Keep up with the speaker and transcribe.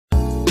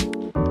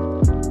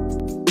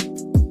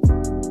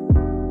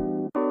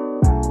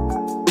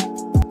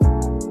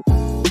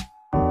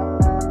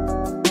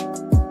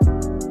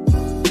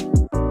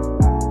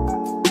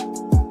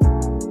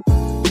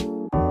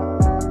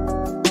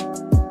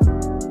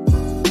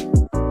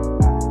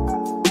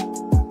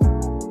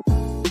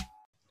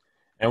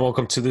And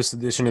welcome to this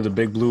edition of the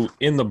Big Blue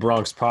in the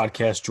Bronx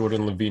podcast.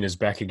 Jordan Levine is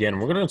back again.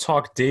 We're going to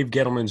talk Dave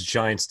Gettleman's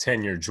Giants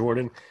tenure.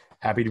 Jordan,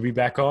 happy to be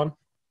back on.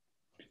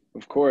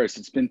 Of course,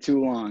 it's been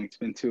too long. It's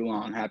been too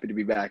long. Happy to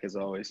be back as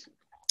always.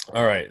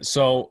 All right.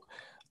 So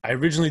I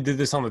originally did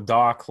this on the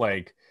doc,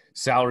 like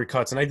salary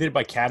cuts, and I did it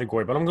by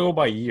category, but I'm going to go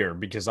by year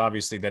because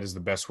obviously that is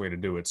the best way to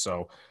do it.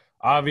 So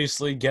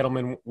obviously,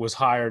 Gettleman was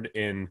hired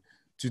in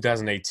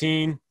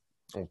 2018,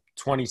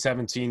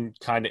 2017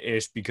 kind of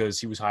ish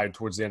because he was hired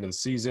towards the end of the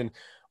season.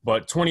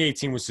 But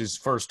 2018 was his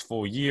first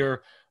full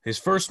year. His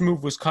first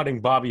move was cutting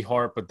Bobby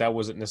Hart, but that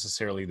wasn't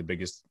necessarily the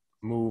biggest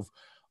move.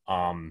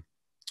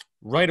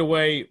 Right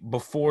away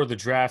before the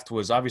draft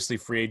was obviously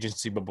free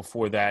agency, but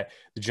before that,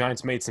 the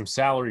Giants made some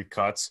salary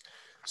cuts.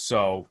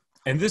 So,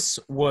 and this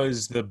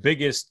was the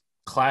biggest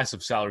class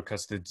of salary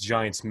cuts that the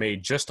Giants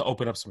made just to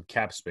open up some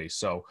cap space.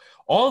 So,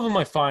 all of them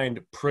I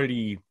find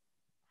pretty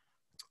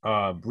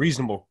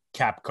reasonable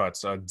cap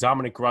cuts.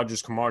 Dominic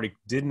Rodgers-Cromartie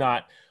did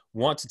not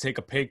want to take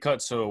a pay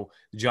cut, so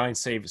the Giants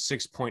saved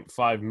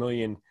 $6.5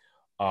 million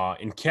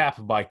in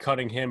cap by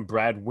cutting him.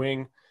 Brad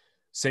Wing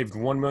saved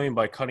 $1 million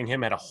by cutting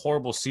him. Had a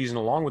horrible season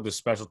along with the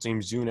special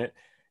teams unit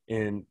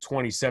in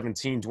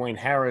 2017. Dwayne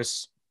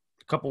Harris,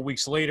 a couple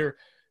weeks later,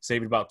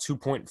 saved about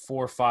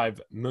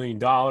 $2.45 million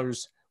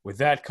with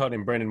that cut,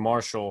 and Brandon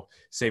Marshall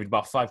saved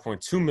about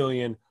 $5.2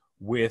 million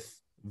with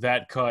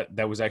that cut.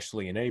 That was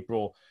actually in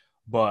April.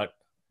 But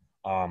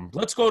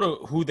let's go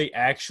to who they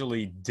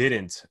actually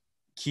didn't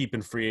keep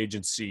in free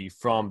agency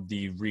from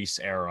the Reese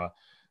era.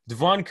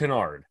 Devon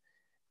Kennard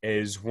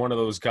is one of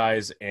those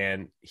guys,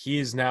 and he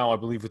is now, I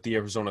believe, with the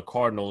Arizona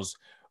Cardinals.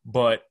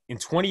 But in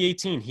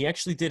 2018, he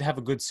actually did have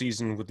a good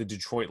season with the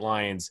Detroit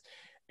Lions,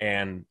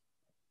 and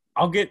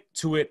I'll get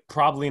to it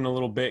probably in a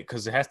little bit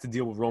because it has to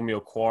deal with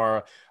Romeo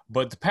Quara.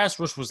 But the pass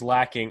rush was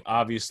lacking,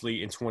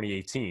 obviously, in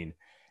 2018.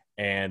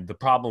 And the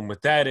problem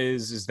with that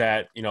is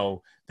that, you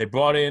know, they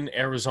brought in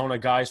Arizona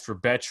guys for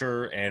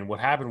Betcher, and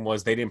what happened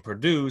was they didn't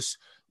produce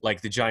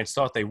like the Giants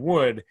thought they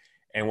would.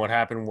 And what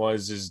happened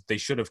was they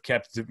should have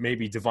kept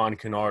maybe Devon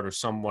Kennard or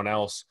someone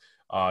else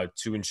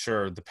to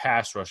ensure the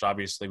pass rush.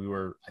 Obviously, we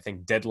were, I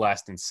think, dead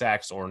last in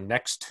sacks or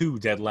next to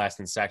dead last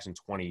in sacks in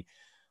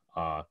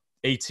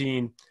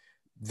 2018.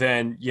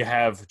 Then you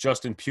have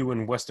Justin Pugh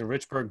and Weston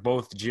Richburg,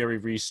 both Jerry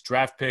Reese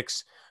draft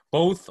picks.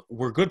 Both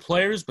were good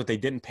players, but they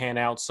didn't pan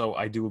out, so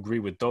I do agree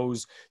with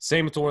those.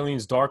 Same with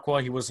Orleans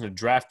Darkwa. He wasn't a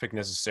draft pick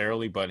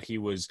necessarily, but he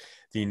was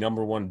the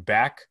number one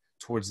back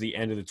towards the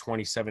end of the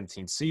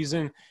 2017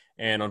 season.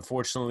 And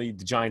unfortunately,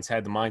 the Giants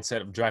had the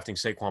mindset of drafting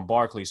Saquon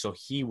Barkley, so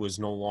he was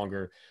no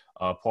longer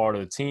part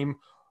of the team.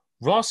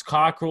 Ross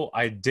Cockrell,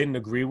 I didn't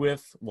agree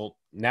with. Well,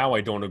 now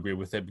I don't agree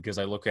with it because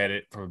I look at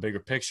it from a bigger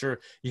picture.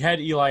 You had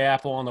Eli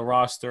Apple on the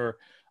roster.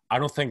 I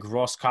don't think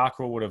Ross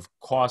Cockrell would have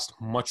cost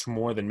much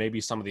more than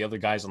maybe some of the other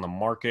guys on the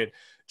market.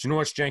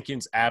 Janoris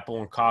Jenkins, Apple,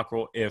 and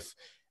Cockrell. If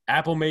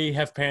Apple may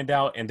have panned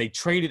out and they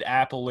traded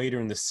Apple later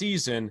in the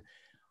season,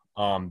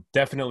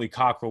 definitely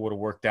Cockrell would have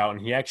worked out.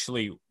 And he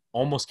actually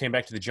almost came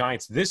back to the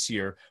Giants this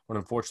year when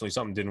unfortunately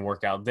something didn't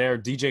work out there.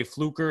 DJ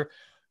Fluker,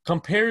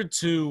 compared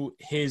to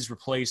his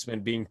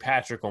replacement being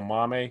Patrick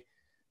Omameh,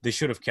 they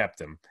should have kept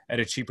him at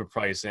a cheaper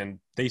price. And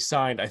they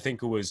signed, I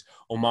think it was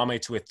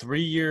Omameh, to a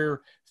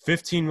 3-year,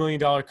 $15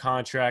 million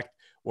contract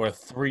or a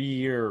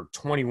 3-year,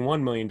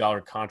 $21 million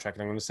contract.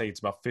 And I'm going to say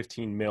it's about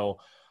 15 mil.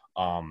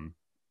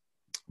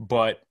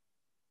 But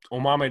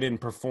Omameh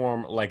didn't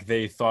perform like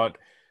they thought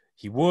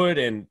he would,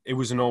 and it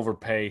was an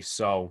overpay.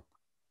 So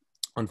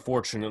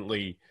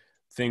unfortunately,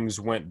 things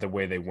went the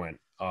way they went.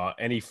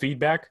 Any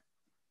feedback?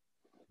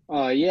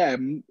 I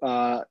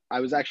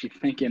was actually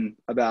thinking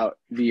about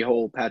the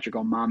whole Patrick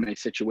Omameh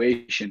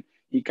situation.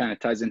 He kind of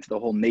ties into the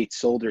whole Nate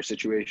Solder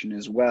situation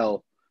as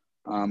well.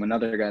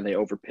 Another guy they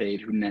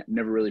overpaid who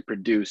never really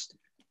produced.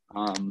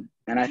 And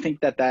I think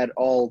that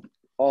all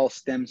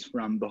stems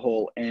from the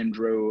whole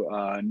Andrew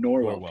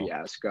Norwell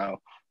fiasco,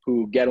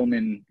 who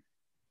Gettleman,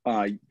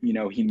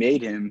 he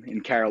made him in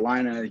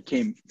Carolina.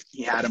 He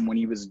had him when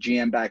he was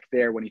GM back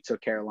there when he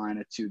took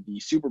Carolina to the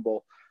Super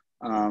Bowl.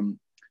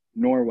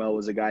 Norwell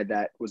was a guy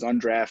that was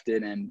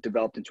undrafted and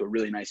developed into a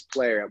really nice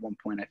player. At one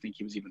point, I think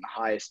he was even the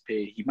highest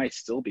paid. He might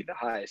still be the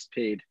highest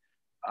paid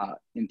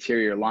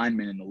interior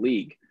lineman in the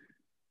league.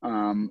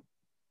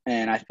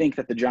 And I think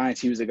that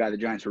he was a guy the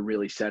Giants were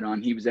really set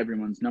on. He was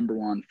everyone's number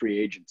one free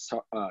agent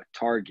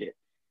target.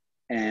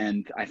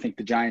 And I think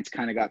the Giants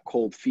kind of got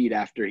cold feet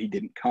after he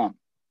didn't come.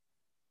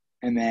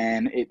 And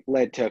then it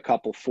led to a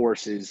couple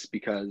forces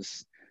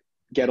because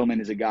Gettleman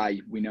is a guy,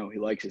 we know he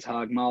likes his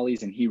hog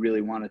mollies, and he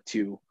really wanted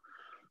to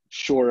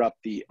shore up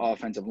the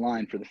offensive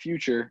line for the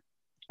future.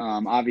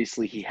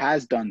 Obviously, he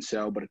has done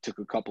so, but it took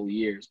a couple of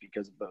years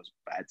because of those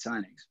bad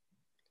signings.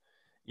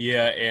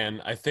 Yeah,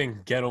 and I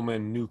think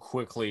Gettleman knew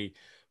quickly,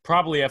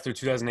 probably after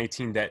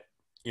 2018, that,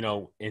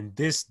 in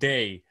this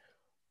day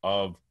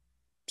of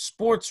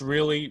sports,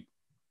 really,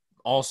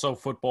 also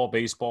football,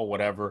 baseball,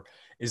 whatever,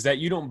 is that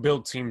you don't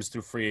build teams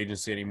through free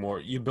agency anymore.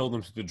 You build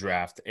them through the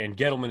draft, and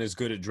Gettleman is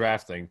good at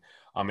drafting.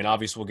 I mean,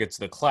 obviously, we'll get to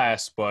the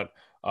class, but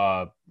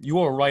You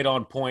are right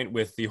on point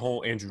with the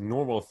whole Andrew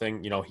Norwell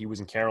thing. He was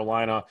in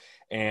Carolina,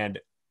 and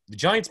the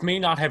Giants may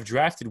not have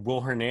drafted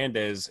Will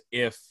Hernandez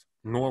if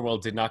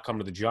Norwell did not come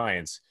to the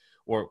Giants,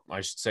 or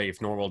I should say if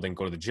Norwell didn't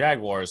go to the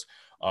Jaguars.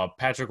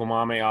 Patrick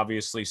Omameh,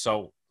 obviously.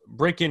 So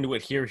break into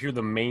it here. Here are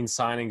the main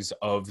signings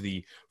of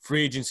the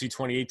free agency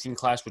 2018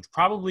 class, which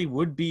probably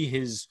would be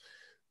his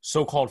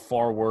so-called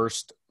far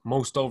worst,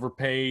 most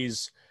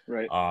overpays,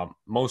 Right.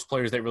 most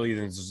players that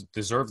really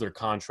deserve their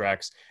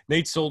contracts.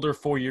 Nate Solder,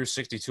 4 years,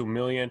 $62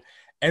 million.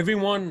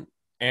 Everyone,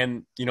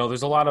 and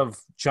there's a lot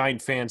of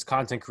Giant fans,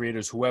 content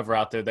creators, whoever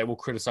out there that will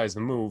criticize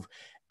the move.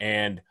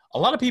 And a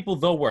lot of people,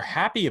 though, were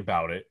happy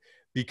about it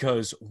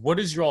because what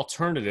is your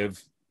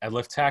alternative at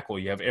left tackle?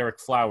 You have Eric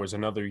Flowers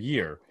another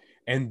year.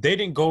 And they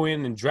didn't go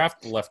in and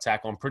draft the left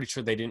tackle. I'm pretty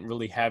sure they didn't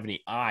really have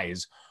any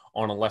eyes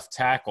on a left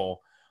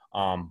tackle.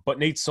 But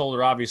Nate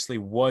Solder obviously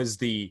was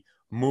the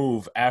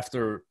move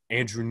after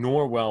Andrew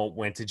Norwell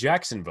went to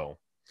Jacksonville.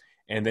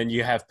 And then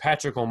you have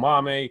Patrick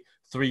Omameh,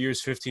 3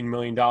 years, $15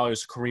 million.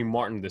 Kareem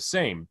Martin, the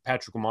same.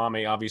 Patrick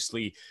Omameh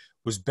obviously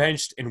was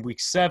benched in week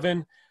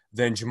 7.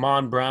 Then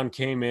Jamon Brown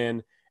came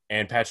in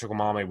and Patrick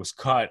Omameh was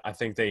cut. I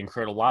think they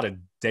incurred a lot of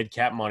dead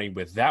cap money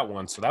with that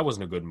one, so that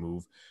wasn't a good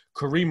move.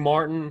 Kareem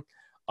Martin,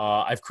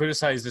 I've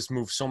criticized this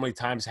move so many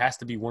times, has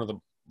to be one of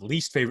the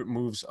least favorite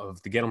moves of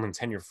the Gettleman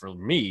tenure for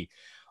me.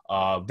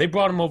 They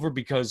brought him over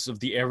because of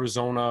the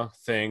Arizona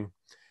thing.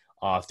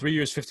 3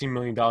 years, $15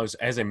 million,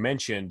 as I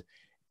mentioned.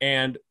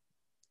 And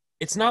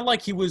it's not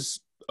like he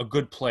was a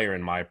good player,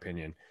 in my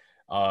opinion.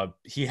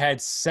 He had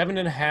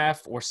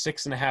 7.5 or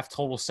 6.5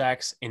 total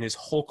sacks in his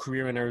whole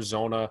career in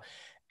Arizona.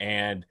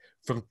 And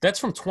that's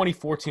from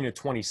 2014 to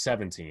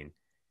 2017.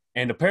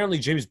 And apparently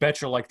James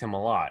Betcher liked him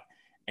a lot.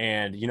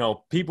 And,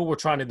 people were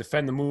trying to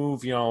defend the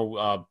move.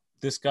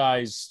 This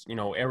guy's,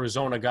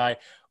 Arizona guy.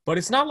 But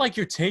it's not like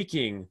you're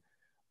taking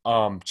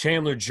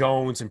Chandler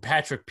Jones and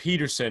Patrick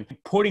Peterson,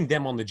 putting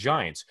them on the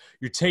Giants.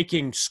 You're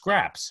taking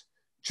scraps,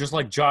 just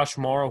like Josh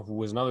Morrow, who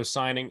was another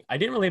signing. I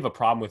didn't really have a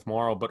problem with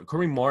Morrow, but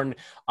Kareem Martin,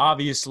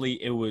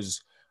 obviously it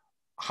was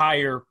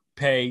higher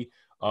pay,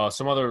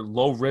 some other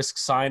low-risk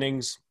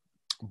signings,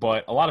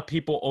 but a lot of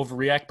people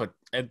overreact. But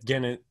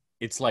again,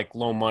 it's like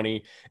low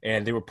money,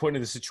 and they were put into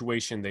the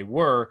situation they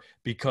were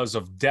because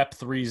of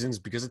depth reasons,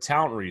 because of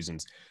talent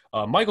reasons.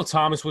 Michael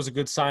Thomas was a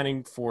good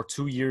signing for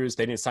 2 years.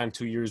 They didn't sign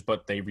 2 years,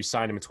 but they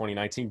re-signed him in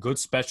 2019. Good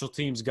special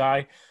teams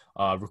guy.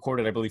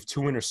 Recorded, I believe,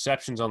 2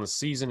 interceptions on the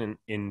season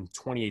in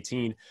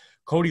 2018.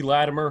 Cody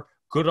Latimer,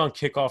 good on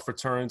kickoff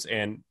returns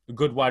and a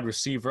good wide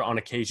receiver on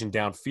occasion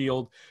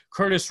downfield.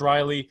 Curtis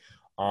Riley,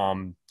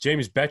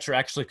 James Betcher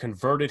actually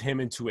converted him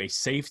into a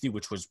safety,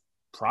 which was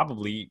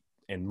probably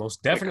and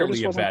most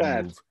definitely a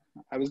bad move.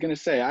 I was going to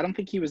say, I don't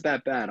think he was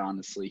that bad,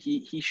 honestly.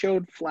 He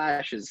showed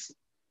flashes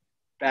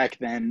back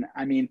then.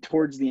 I mean,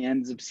 towards the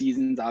ends of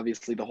seasons,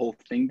 obviously the whole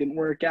thing didn't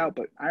work out,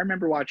 but I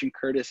remember watching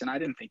Curtis, and I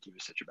didn't think he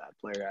was such a bad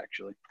player,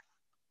 actually.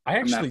 I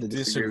actually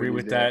disagree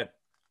with that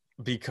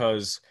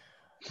because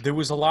there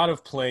was a lot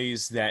of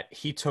plays that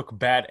he took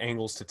bad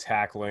angles to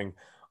tackling.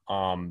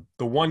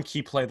 The one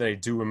key play that I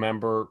do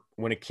remember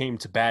when it came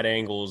to bad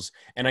angles,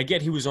 and I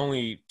get he was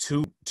only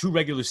two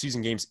regular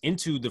season games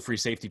into the free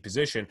safety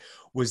position,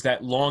 was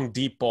that long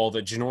deep ball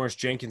that Janoris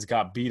Jenkins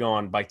got beat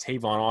on by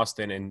Tavon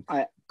Austin, and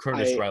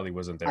Curtis Riley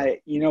wasn't there.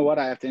 You know what?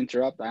 I have to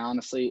interrupt. I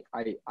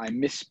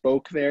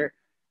misspoke there.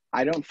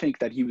 I don't think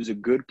that he was a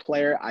good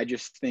player. I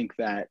just think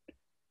that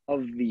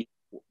of the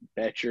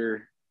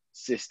Betcher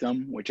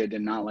system, which I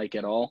did not like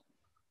at all,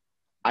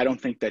 I don't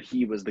think that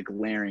he was the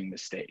glaring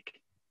mistake.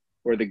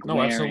 Or the glaring,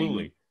 no,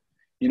 absolutely.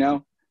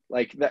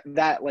 Like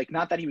that, like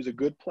not that he was a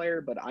good player,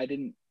 but I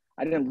didn't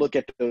look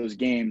at those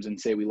games and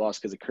say we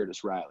lost because of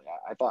Curtis Riley.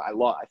 I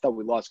thought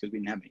we lost because we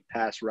didn't have any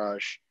pass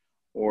rush,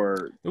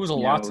 or there was a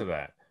lot to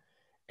that,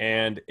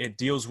 and it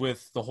deals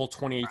with the whole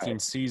 2018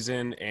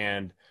 season.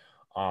 And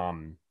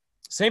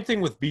same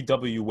thing with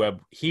B.W.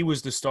 Webb. He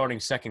was the starting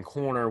second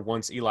corner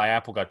once Eli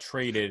Apple got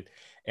traded.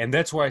 And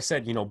that's where I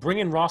said, bring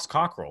in Ross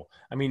Cockrell.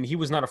 I mean, he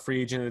was not a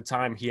free agent at the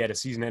time. He had a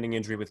season-ending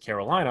injury with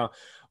Carolina.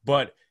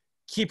 But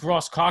keep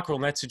Ross Cockrell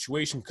in that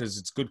situation because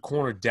it's good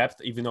corner depth,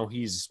 even though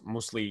he's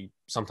mostly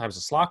sometimes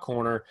a slot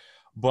corner.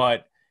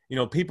 But,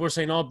 people are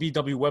saying, oh,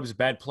 B.W. Webb's a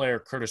bad player,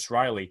 Curtis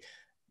Riley.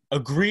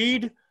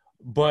 Agreed,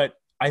 but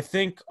I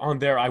think on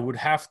there I would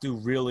have to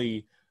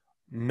really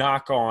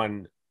knock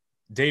on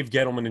Dave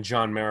Gettleman and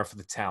John Mara for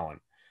the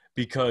talent.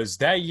 Because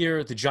that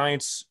year, the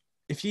Giants –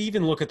 if you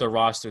even look at the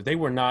roster, they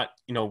were not,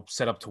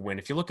 set up to win.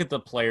 If you look at the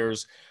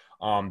players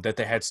that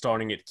they had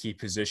starting at key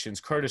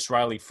positions, Curtis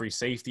Riley, free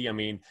safety, I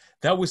mean,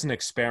 that was an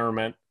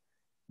experiment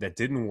that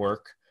didn't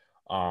work.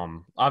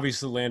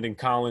 Obviously, Landon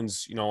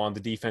Collins, on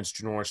the defense,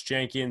 Janoris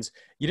Jenkins.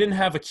 You didn't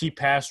have a key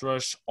pass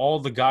rush. All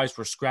the guys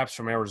were scraps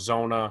from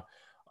Arizona.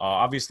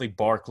 Obviously,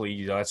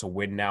 Barkley, that's a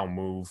win-now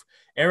move.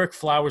 Eric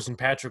Flowers and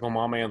Patrick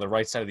Omameh on the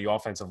right side of the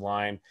offensive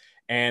line.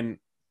 And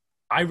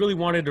I really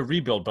wanted to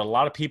rebuild, but a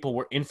lot of people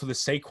were in for the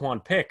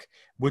Saquon pick,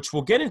 which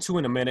we'll get into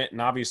in a minute, and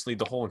obviously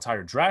the whole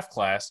entire draft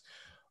class.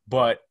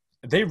 But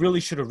they really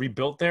should have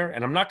rebuilt there.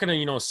 And I'm not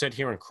going to, sit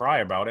here and cry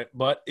about it,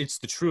 but it's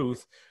the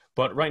truth.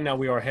 But right now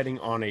we are heading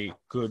on a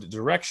good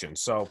direction.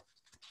 So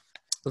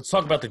let's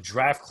talk about the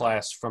draft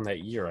class from that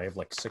year. I have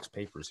like 6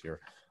 papers here.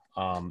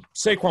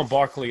 Saquon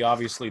Barkley,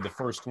 obviously the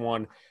first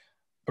one.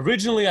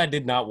 Originally, I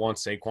did not want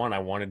Saquon. I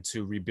wanted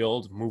to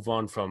rebuild, move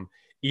on from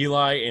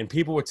Eli, and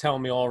people were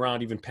telling me all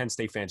around, even Penn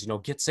State fans,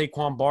 get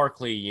Saquon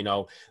Barkley.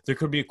 There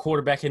could be a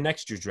quarterback in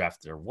next year's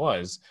draft. There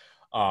was.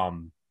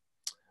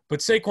 But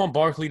Saquon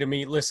Barkley, to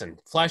me, listen,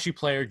 flashy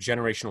player,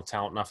 generational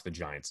talent, not for the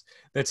Giants.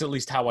 That's at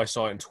least how I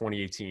saw it in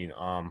 2018.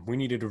 We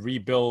needed to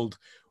rebuild.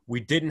 We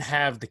didn't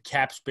have the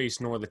cap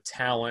space nor the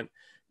talent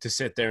to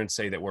sit there and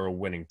say that we're a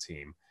winning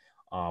team.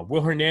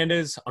 Will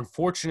Hernandez,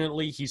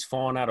 unfortunately, he's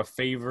fallen out of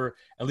favor,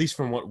 at least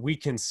from what we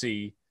can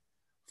see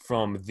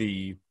from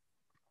the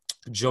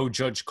Joe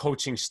Judge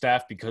coaching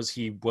staff, because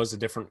he was a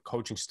different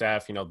coaching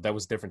staff. That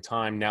was a different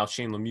time. Now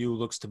Shane Lemieux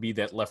looks to be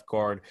that left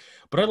guard.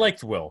 But I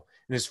liked Will.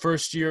 In his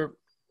first year,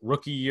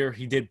 rookie year,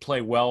 he did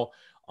play well.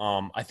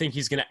 I think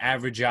he's going to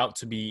average out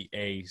to be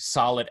a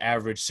solid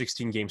average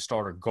 16-game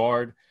starter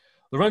guard.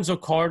 Lorenzo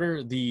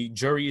Carter, the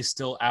jury is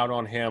still out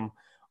on him.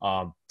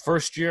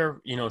 First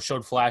year,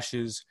 showed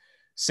flashes.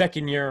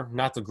 Second year,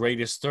 not the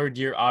greatest. Third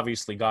year,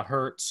 obviously got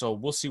hurt. So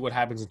we'll see what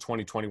happens in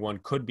 2021.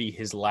 Could be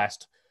his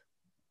last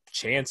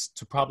chance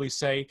to probably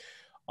say.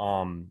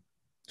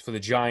 For the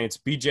Giants,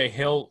 B.J.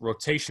 Hill,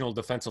 rotational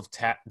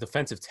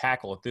defensive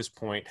tackle at this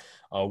point.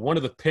 One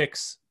of the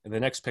picks, and the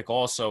next pick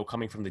also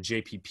coming from the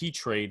JPP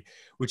trade,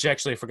 which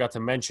actually I forgot to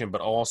mention,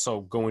 but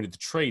also going to the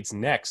trades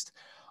next,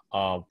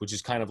 which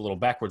is kind of a little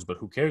backwards, but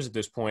who cares at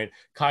this point.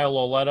 Kyle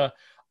Lauletta,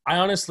 I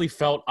honestly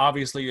felt,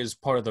 obviously, as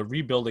part of the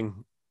rebuilding,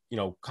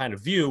 kind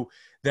of view,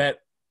 that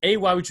A,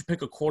 why would you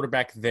pick a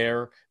quarterback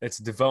there that's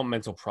a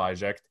developmental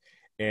project?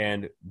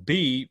 And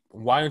B,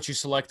 why don't you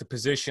select a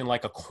position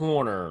like a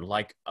corner,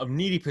 like a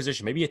needy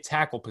position, maybe a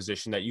tackle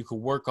position that you could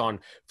work on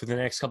for the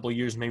next couple of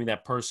years? Maybe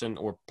that person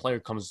or player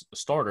comes a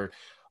starter.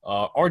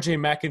 RJ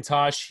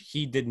McIntosh,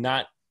 he did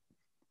not,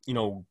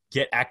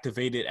 get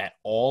activated at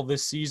all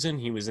this season.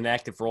 He was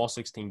inactive for all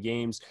 16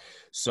 games.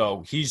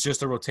 So he's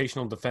just a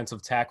rotational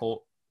defensive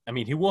tackle. I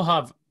mean, he will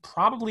have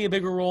probably a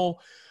bigger role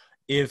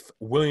if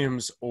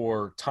Williams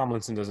or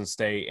Tomlinson doesn't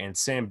stay, and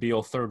Sam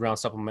Beal, 3rd-round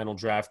supplemental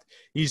draft,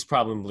 he's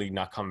probably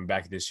not coming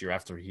back this year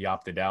after he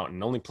opted out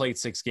and only played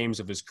 6 games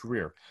of his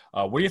career.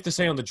 What do you have to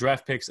say on the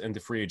draft picks and the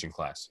free agent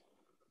class?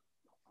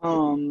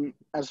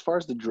 As far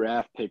as the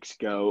draft picks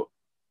go,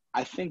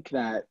 I think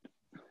that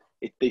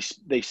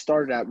they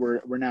started out.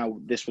 We're now,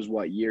 this was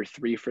what, year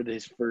 3 for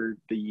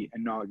the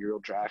inaugural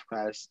draft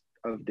class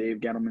of Dave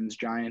Gettleman's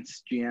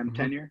Giants GM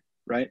tenure,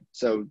 right?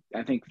 So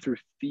I think through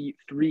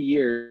 3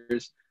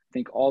 years, I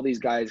think all these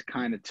guys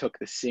kind of took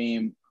the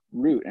same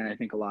route, and I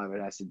think a lot of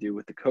it has to do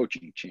with the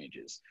coaching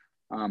changes.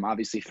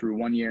 Obviously, through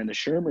 1 year in the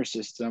Shermer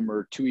system,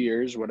 or 2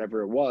 years,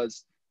 whatever it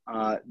was,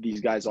 these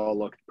guys all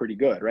looked pretty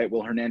good, right?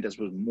 Will Hernandez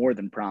was more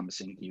than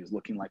promising. He was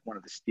looking like one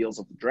of the steals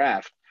of the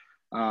draft,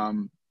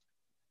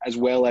 as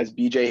well as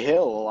B.J.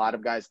 Hill. A lot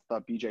of guys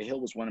thought B.J. Hill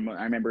was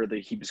I remember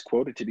that he was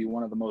quoted to be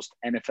one of the most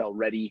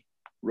NFL-ready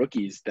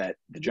rookies that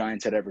the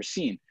Giants had ever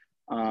seen.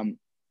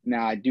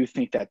 Now, I do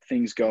think that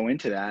things go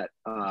into that,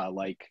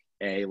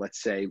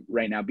 let's say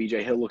right now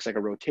B.J. Hill looks like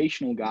a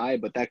rotational guy,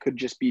 but that could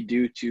just be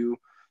due to,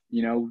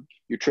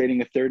 you're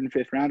trading a 3rd and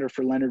 5th rounder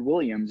for Leonard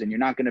Williams, and you're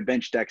not going to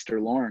bench Dexter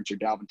Lawrence or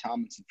Dalvin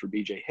Tomlinson for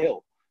B.J.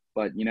 Hill.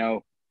 But,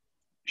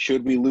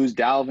 should we lose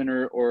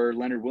Dalvin or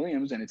Leonard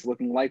Williams, and it's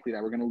looking likely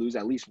that we're going to lose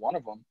at least one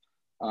of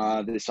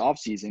them this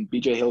offseason,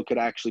 B.J. Hill could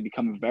actually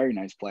become a very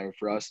nice player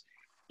for us.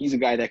 He's a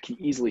guy that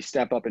can easily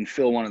step up and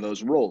fill one of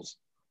those roles.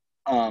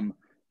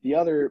 The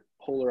other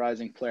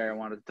polarizing player I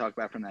wanted to talk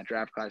about from that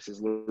draft class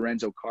is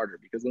Lorenzo Carter,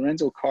 because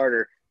Lorenzo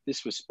Carter,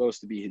 this was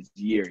supposed to be his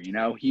year.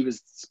 He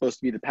was supposed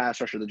to be the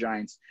pass rusher the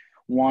Giants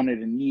wanted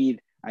and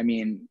need. I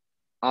mean,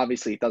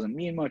 obviously it doesn't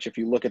mean much. If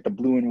you look at the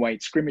blue and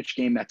white scrimmage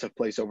game that took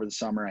place over the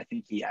summer, I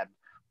think he had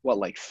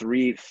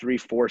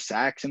four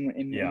sacks in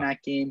that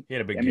game. He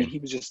had a big game. I mean,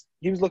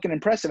 he was looking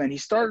impressive, and he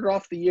started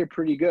off the year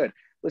pretty good.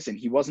 Listen,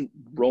 he wasn't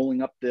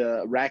racking up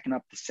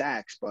the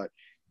sacks, but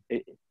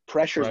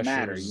pressures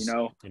matter,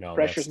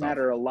 pressures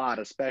matter a lot,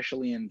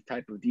 especially in the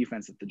type of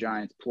defense that the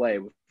Giants play,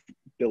 with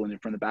building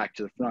it from the back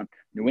to the front,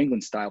 New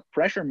England style.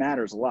 Pressure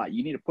matters a lot.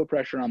 You need to put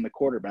pressure on the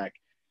quarterback.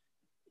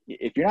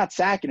 If you're not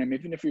sacking him,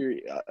 even if you're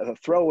a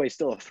throwaway,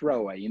 still a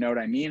throwaway, you know what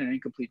I mean? An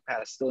incomplete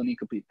pass, still an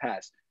incomplete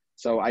pass.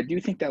 So I do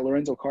think that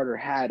Lorenzo Carter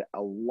had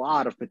a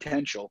lot of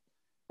potential.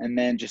 And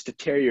then just to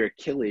tear your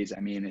Achilles, I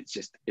mean, it's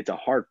a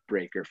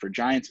heartbreaker for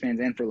Giants fans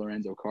and for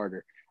Lorenzo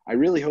Carter. I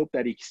really hope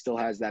that he still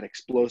has that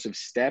explosive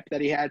step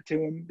that he had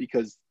to him,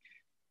 because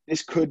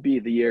this could be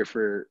the year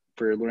for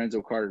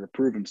Lorenzo Carter to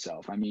prove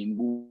himself. I mean,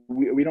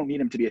 we don't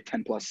need him to be a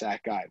 10-plus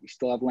sack guy. We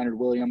still have Leonard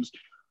Williams.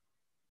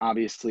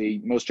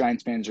 Obviously, most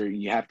Giants fans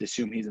you have to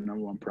assume he's the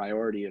number one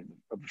priority of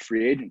the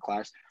free agent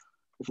class.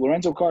 If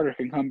Lorenzo Carter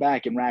can come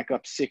back and rack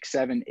up 6,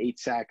 7, 8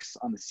 sacks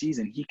on the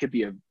season, he could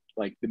be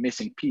the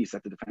missing piece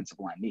that the defensive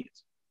line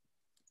needs.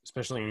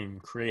 Especially in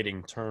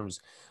creating terms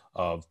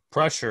of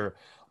pressure.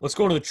 Let's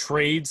go to the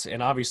trades,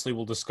 and obviously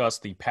we'll discuss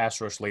the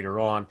pass rush later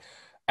on.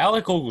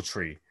 Alec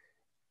Ogletree.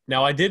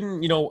 Now,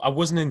 I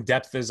wasn't in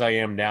depth as I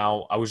am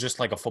now. I was just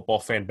like a football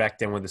fan back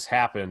then when this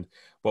happened.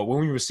 But when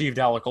we received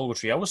Alec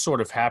Ogletree, I was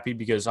sort of happy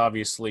because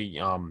obviously,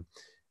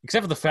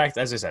 except for the fact,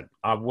 as I said,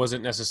 I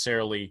wasn't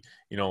necessarily,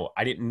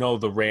 I didn't know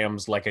the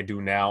Rams like I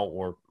do now,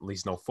 or at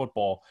least know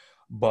football.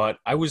 But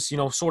I was,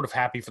 sort of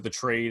happy for the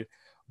trade.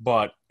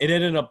 But it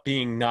ended up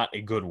being not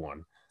a good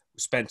one.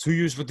 Spent 2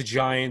 years with the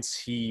Giants.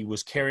 He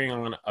was carrying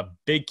on a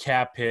big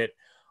cap hit.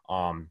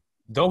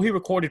 Though he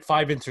recorded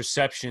 5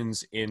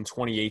 interceptions in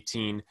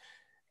 2018,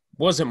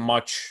 wasn't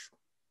much.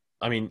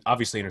 I mean,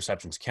 obviously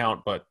interceptions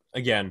count, but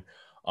again,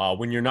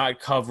 when you're not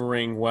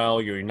covering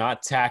well, you're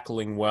not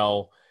tackling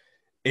well,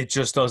 it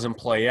just doesn't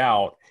play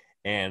out.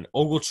 And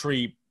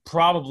Ogletree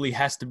probably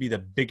has to be the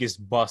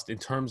biggest bust in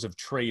terms of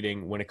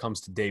trading when it comes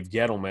to Dave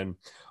Gettleman.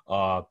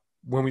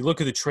 When we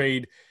look at the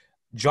trade,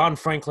 John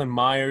Franklin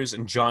Myers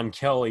and John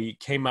Kelly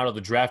came out of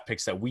the draft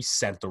picks that we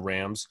sent the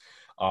Rams.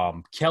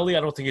 Kelly,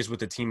 I don't think is with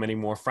the team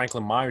anymore.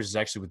 Franklin Myers is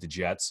actually with the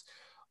Jets.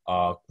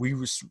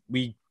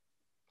 We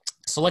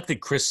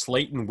selected Chris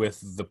Slayton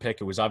with the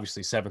pick. It was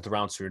obviously 7th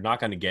round, so you're not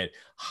going to get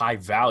high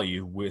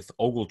value with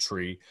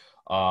Ogletree.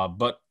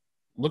 But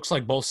looks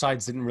like both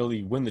sides didn't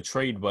really win the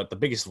trade. But the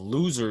biggest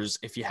losers,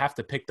 if you have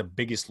to pick the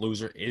biggest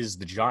loser, is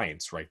the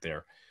Giants right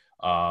there.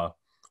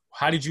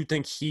 How did you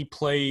think he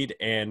played,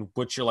 and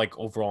what's your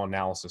overall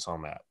analysis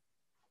on that?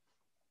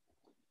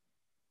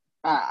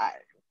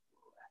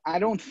 I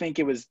don't think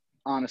it was,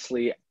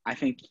 honestly, I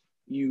think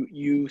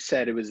you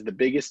said it was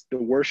the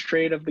worst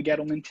trade of the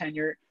Gettleman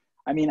tenure.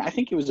 I mean, I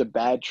think it was a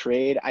bad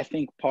trade. I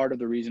think part of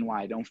the reason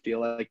why I don't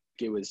feel like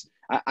it was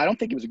 – I don't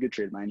think it was a good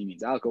trade by any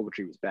means. Alec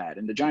Ogletree was bad,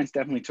 and the Giants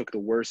definitely took the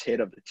worst hit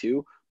of the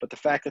two. But the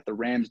fact that the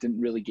Rams didn't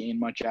really gain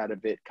much out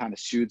of it kind of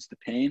soothes the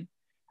pain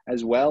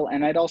as well.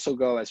 And I'd also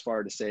go as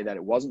far to say that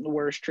it wasn't the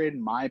worst trade.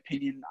 In my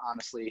opinion,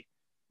 honestly,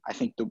 I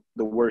think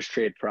the worst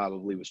trade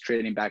probably was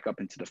trading back up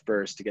into the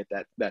first to get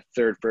that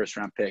third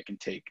first-round pick and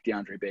take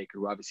DeAndre Baker,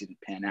 who obviously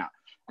didn't pan out.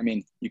 I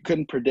mean, you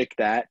couldn't predict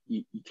that.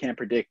 You can't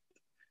predict.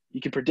 You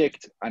can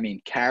predict,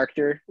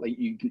 character. Like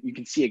you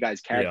can see a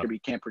guy's character, but you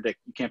can't predict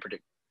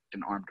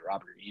an armed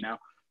robbery,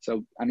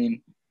 So,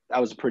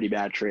 that was a pretty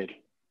bad trade.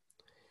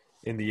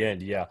 In the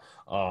end, yeah.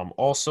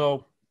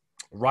 Also,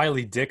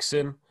 Riley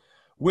Dixon,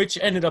 which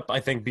ended up, I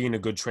think, being a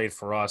good trade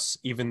for us,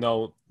 even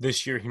though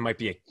this year he might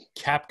be a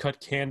cap cut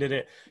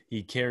candidate.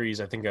 He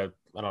carries, I think,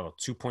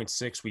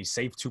 2.6. We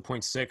saved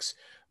 2.6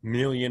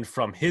 million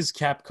from his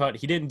cap cut.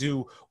 He didn't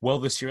do well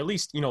this year, at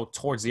least,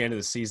 towards the end of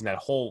the season. That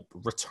whole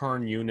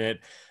return unit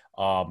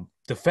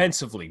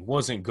defensively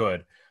wasn't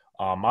good.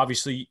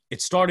 Obviously,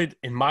 it started,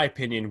 in my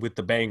opinion, with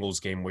the Bengals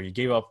game where he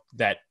gave up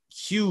that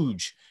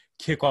huge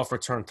kickoff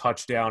return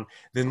touchdown.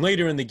 Then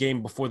later in the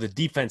game, before the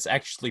defense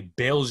actually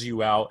bails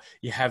you out,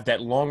 you have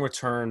that long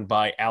return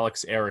by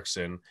Alex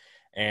Erickson.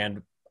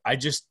 And I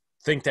just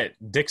think that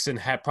Dixon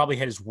probably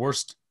had his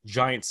worst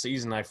Giant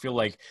season. I feel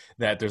like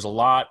that there's a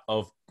lot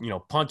of,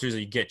 punters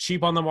that you get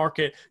cheap on the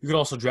market. You could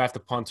also draft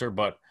a punter,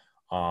 but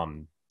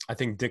I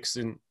think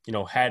Dixon,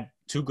 had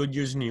 2 good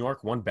years in New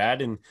York, 1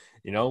 bad. And,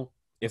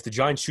 if the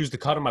Giants choose to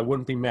cut him, I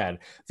wouldn't be mad.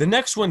 The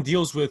next one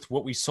deals with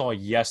what we saw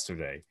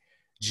yesterday.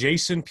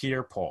 Jason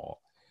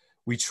Pierre-Paul.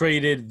 We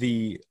traded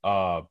the,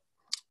 I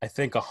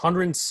think,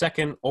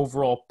 102nd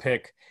overall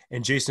pick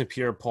and Jason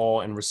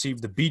Pierre-Paul and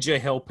received the B.J.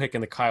 Hill pick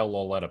and the Kyle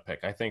Lauletta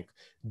pick. I think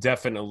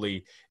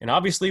definitely, and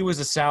obviously it was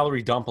a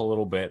salary dump a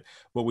little bit,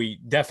 but we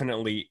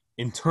definitely,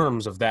 in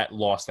terms of that,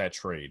 lost that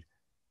trade.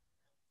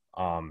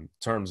 In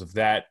terms of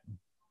that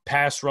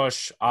pass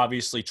rush,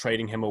 obviously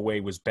trading him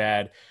away was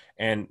bad.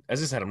 And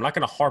as I said, I'm not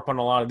going to harp on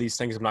a lot of these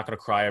things. I'm not going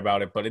to cry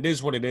about it, but it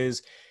is what it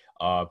is.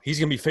 He's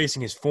going to be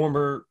facing his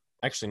former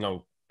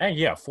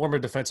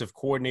defensive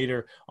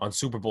coordinator on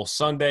Super Bowl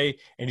Sunday,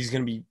 and he's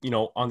going to be,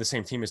 on the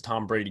same team as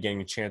Tom Brady,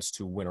 getting a chance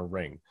to win a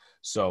ring.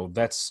 So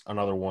that's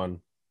another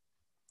one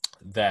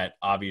that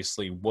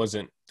obviously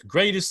wasn't the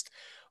greatest,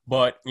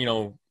 but,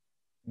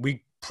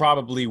 we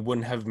probably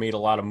wouldn't have made a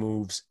lot of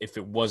moves if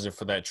it wasn't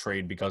for that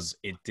trade because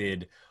it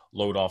did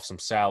load off some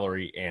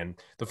salary. And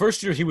the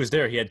first year he was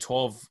there, he had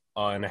 12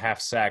 and a half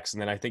sacks,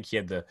 and then I think he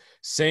had the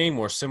same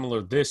or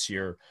similar this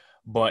year,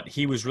 but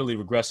he was really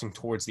regressing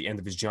towards the end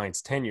of his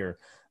Giants tenure.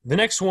 The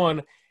next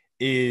one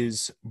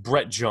is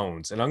Brett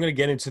Jones, and I'm going to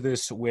get into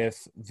this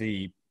with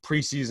the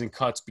preseason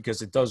cuts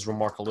because it does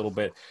remark a little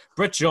bit.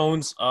 Brett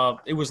Jones,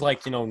 it was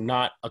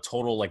not a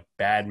total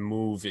bad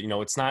move.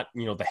 It's not,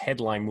 the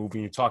headline move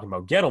when you're talking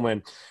about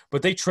Gettleman,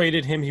 but they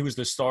traded him. He was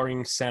the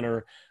starting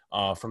center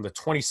from the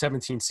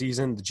 2017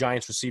 season. The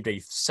Giants received a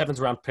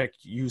 7th round pick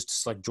used to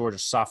select George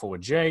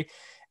Asafo-Ajay,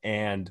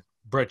 and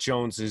Brett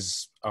Jones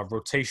is a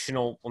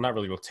rotational, well, not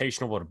really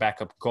rotational, but a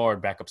backup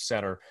guard, backup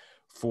center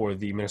for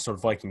the Minnesota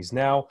Vikings.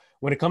 Now,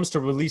 when it comes to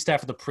released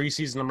after the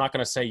preseason, I'm not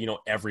going to say,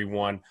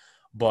 everyone,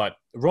 but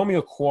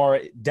Romeo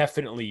Okwara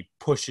definitely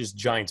pushes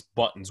Giants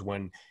buttons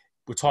when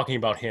we're talking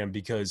about him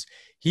because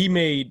he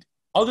made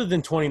other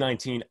than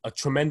 2019, a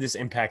tremendous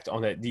impact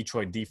on that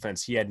Detroit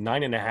defense. He had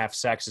 9.5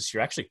 sacks this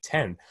year, actually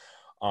 10.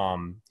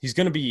 He's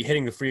going to be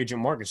hitting the free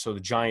agent market, so the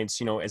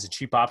Giants, as a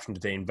cheap option,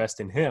 did they invest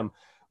in him?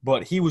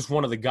 But he was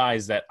one of the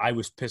guys that I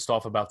was pissed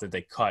off about that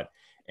they cut.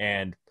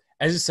 And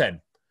as I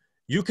said,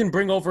 you can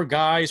bring over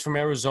guys from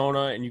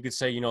Arizona and you could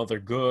say, they're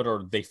good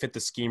or they fit the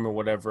scheme or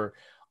whatever.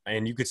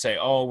 And you could say,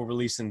 oh, we're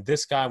releasing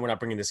this guy. We're not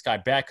bringing this guy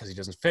back because he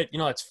doesn't fit.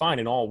 That's fine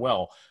and all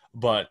well.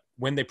 But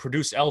when they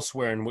produce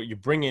elsewhere and what you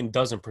bring in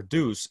doesn't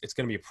produce, it's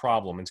going to be a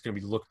problem. It's going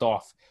to be looked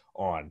off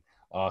on.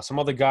 Some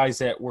other guys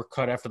that were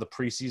cut after the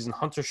preseason,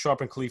 Hunter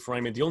Sharp and Khalif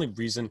Raymond. The only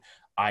reason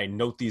I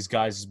note these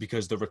guys is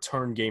because the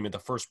return game in the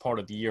first part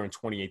of the year in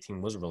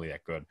 2018 wasn't really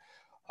that good.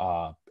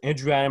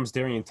 Andrew Adams,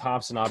 Darian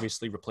Thompson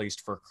obviously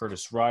replaced for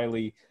Curtis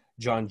Riley.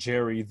 John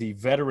Jerry, the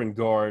veteran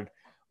guard,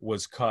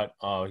 was cut.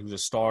 He was a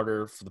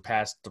starter for the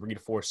past 3 to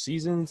 4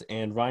 seasons.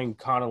 And Ryan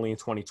Connolly in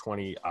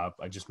 2020,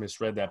 I just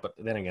misread that, but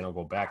then again, I'll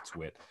go back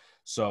to it.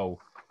 So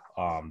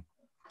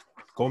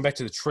going back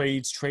to the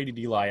trades, traded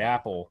Eli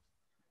Apple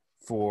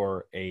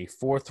for a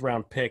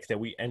 4th-round pick that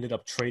we ended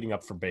up trading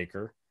up for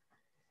Baker.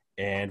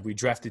 And we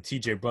drafted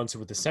T.J. Brunson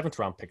with the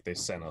 7th-round pick they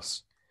sent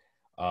us.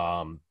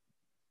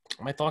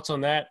 My thoughts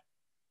on that,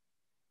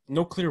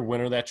 no clear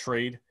winner that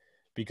trade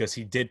because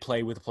he did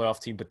play with the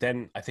playoff team. But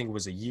then I think it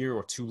was a year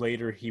or 2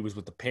 later, he was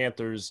with the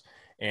Panthers,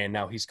 and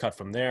now he's cut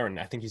from there. And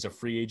I think he's a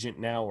free agent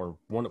now or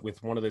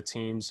with one of the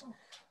teams.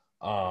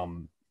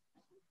 And,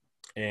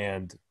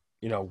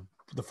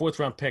 the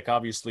 4th-round pick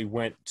obviously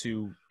went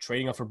to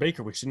trading up for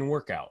Baker, which didn't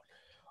work out.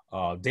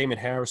 Damon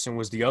Harrison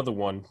was the other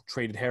one,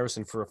 traded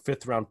Harrison for a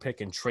 5th-round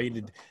pick and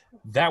traded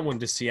that one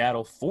to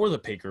Seattle for the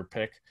Baker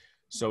pick.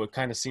 So it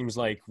kind of seems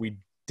like we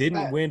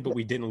didn't win, but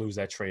we didn't lose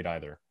that trade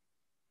either.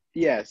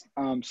 Yes.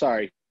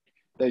 Sorry.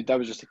 That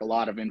was just like a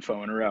lot of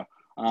info in a row.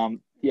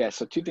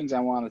 So 2 things I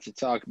wanted to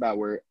talk about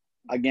were,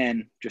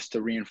 again, just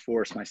to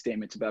reinforce my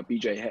statements about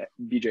BJ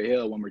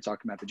Hill when we're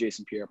talking about the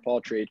Jason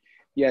Pierre-Paul trade.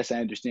 Yes, I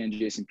understand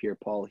Jason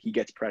Pierre-Paul. He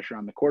gets pressure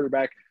on the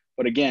quarterback.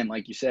 But again,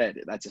 like you said,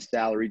 that's a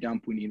salary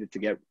dump. We needed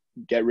to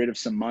get rid of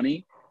some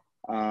money,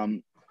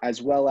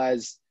 as well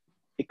as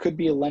it could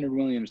be a Leonard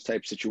Williams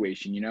type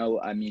situation.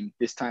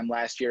 This time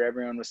last year,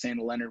 everyone was saying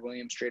the Leonard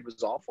Williams trade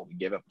was awful. We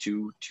gave up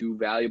two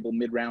valuable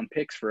mid-round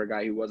picks for a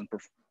guy who wasn't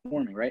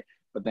performing, right?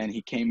 But then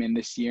he came in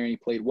this year and he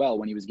played well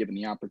when he was given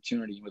the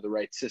opportunity with the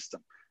right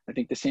system. I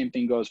think the same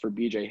thing goes for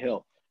BJ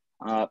Hill.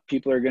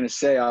 People are going to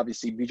say,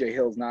 obviously, BJ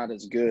Hill's not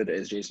as good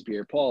as Jason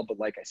Pierre-Paul, but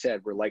like I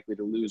said, we're likely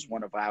to lose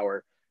one of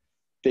our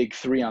big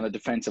 3 on the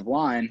defensive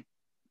line.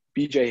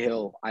 BJ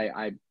Hill,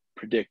 I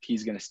predict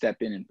he's going to step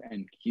in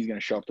and he's going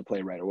to show up to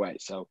play right away.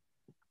 So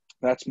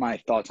that's my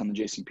thoughts on the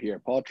Jason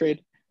Pierre-Paul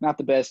trade. Not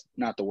the best,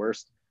 not the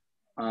worst.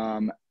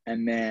 And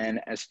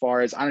then as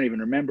far as, I don't even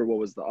remember what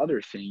was the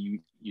other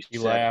thing you said.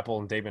 Eli Apple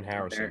and Damon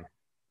Harrison.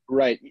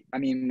 Right.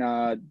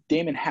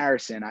 Damon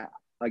Harrison,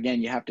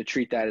 again, you have to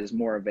treat that as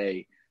more of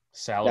a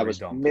salary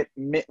dump.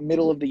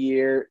 Middle of the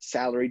year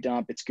salary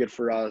dump. It's good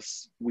for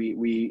us.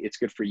 It's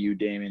good for you,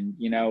 Damon.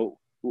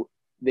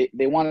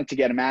 They wanted to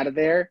get him out of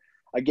there.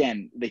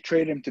 Again, they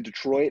traded him to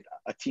Detroit,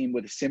 a team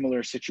with a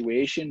similar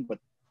situation. But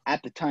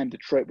at the time,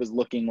 Detroit was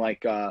looking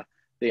like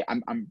if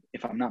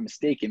I'm not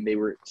mistaken, they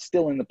were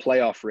still in the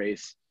playoff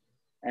race,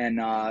 and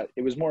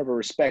it was more of a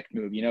respect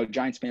move.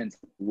 Giants fans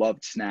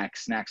loved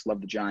Snacks. Snacks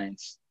loved the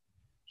Giants.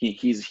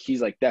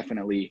 He's like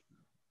definitely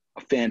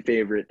a fan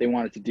favorite. They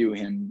wanted to do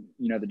him.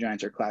 The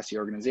Giants are a classy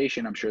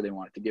organization. I'm sure they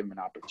wanted to give him an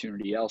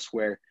opportunity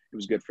elsewhere. It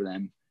was good for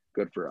them,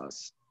 good for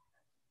us.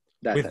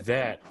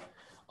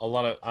 A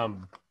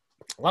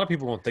lot of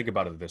people won't think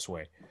about it this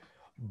way,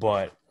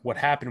 but what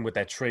happened with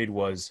that trade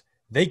was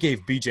they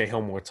gave BJ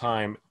Hill more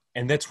time,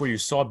 and that's where you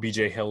saw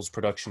BJ Hill's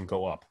production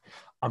go up.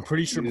 I'm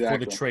pretty sure before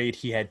the trade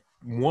he had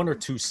 1 or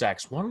 2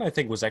 sacks. One I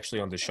think was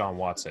actually on Deshaun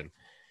Watson,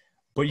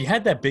 but you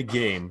had that big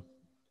game.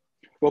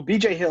 Well,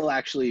 BJ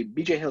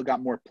Hill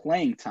got more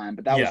playing time,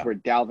 but that was where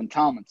Dalvin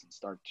Tomlinson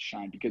started to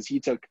shine because he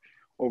took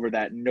over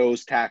that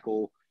nose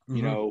tackle.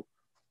 He wasn't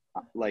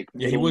like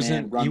anchor.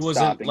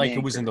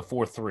 it was in the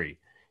 4-3.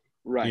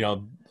 Right.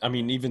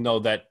 Even though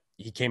that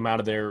he came out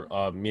of there,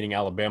 meeting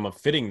Alabama,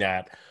 fitting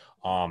that,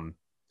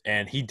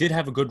 and he did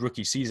have a good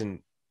rookie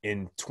season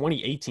in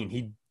 2018.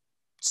 He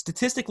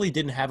statistically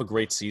didn't have a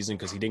great season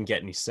because he didn't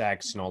get any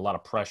sacks, a lot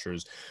of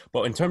pressures.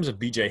 But in terms of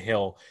BJ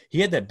Hill,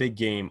 he had that big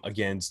game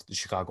against the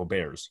Chicago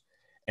Bears,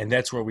 and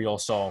that's where we all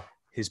saw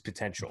his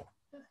potential.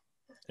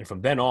 And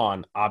from then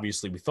on,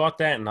 obviously we thought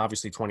that, and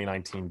obviously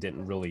 2019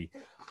 didn't really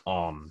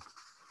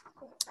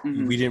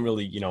we didn't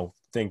really,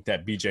 think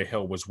that BJ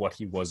Hill was what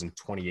he was in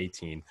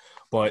 2018.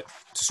 But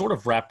to sort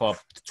of wrap up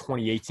the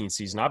 2018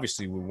 season,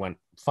 obviously we went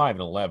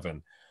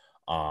 5-11,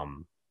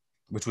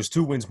 which was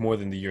 2 wins more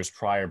than the years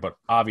prior. But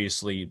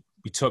obviously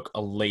we took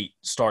a late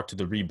start to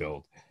the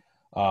rebuild.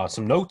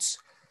 Some notes: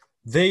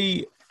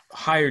 they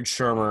hired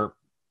Shermer,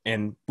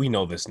 and we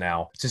know this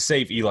now, to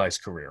save Eli's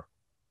career.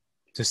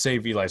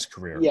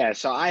 Yeah,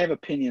 so I have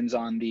opinions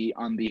on the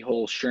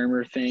whole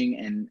Shermer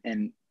thing,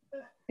 and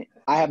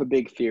I have a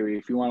big theory.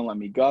 If you want to let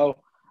me go,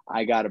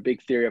 I got a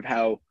big theory of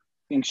how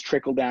things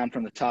trickle down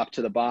from the top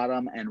to the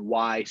bottom and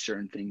why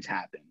certain things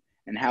happen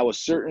and how a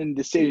certain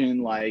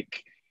decision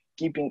like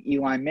keeping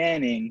Eli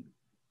Manning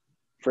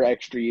for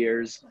extra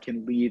years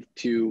can lead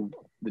to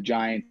the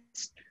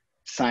Giants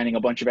signing a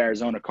bunch of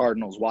Arizona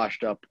Cardinals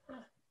washed up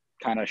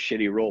kind of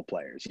shitty role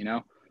players, you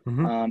know?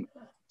 Mm-hmm.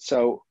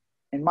 So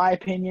in my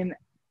opinion,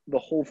 the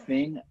whole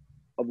thing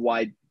of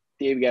why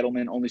Dave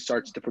Gettleman only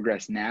starts to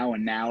progress now,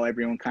 and now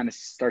everyone kind of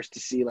starts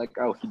to see like,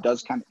 oh,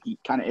 he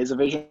kind of is a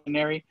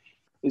visionary,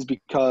 is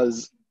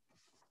because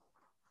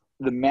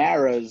the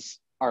Maras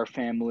are a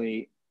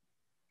family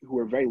who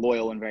are very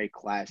loyal and very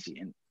classy,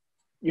 and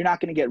you're not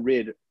going to get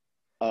rid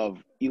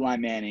of Eli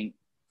Manning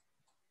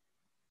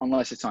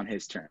unless it's on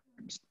his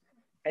terms.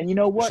 And you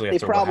know what? Especially They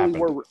after what probably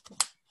happened.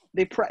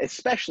 were.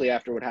 Especially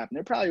after what happened,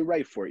 they're probably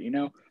right for it. You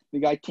know, the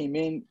guy came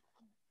in.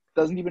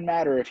 Doesn't even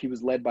matter if he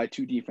was led by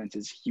two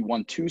defenses. He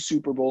won 2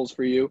 Super Bowls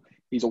for you.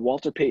 He's a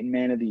Walter Payton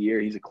Man of the Year.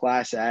 He's a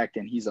class act,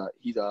 and he's a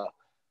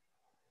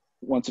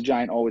once a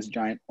Giant, always a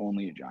Giant,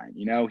 only a Giant.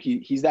 You know,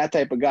 he's that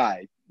type of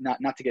guy.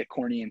 Not to get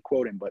corny and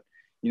quote him, but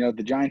you know,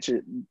 the Giants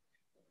are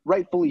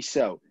rightfully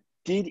so.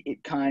 Did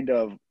it kind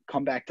of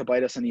come back to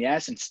bite us in the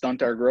ass and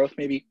stunt our growth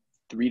maybe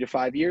 3 to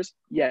 5 years?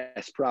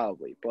 Yes,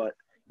 probably. But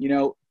you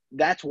know,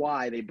 that's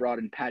why they brought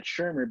in Pat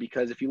Shurmur,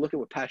 because if you look at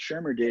what Pat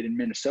Shurmur did in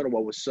Minnesota,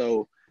 what was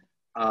so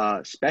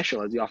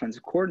special as the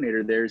offensive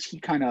coordinator there is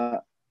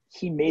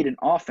he made an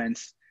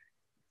offense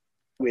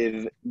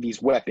with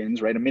these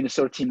weapons, right? A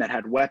Minnesota team that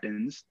had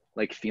weapons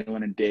like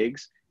Thielen and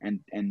Diggs and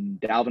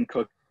Dalvin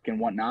Cook and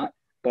whatnot,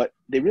 but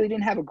they really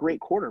didn't have a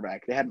great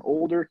quarterback. They had an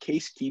older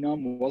Case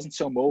Keenum, wasn't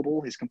so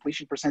mobile. His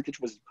completion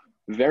percentage was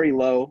very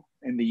low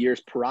in the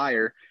years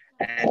prior.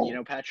 And, you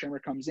know, Pat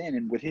Shurmur comes in,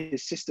 and with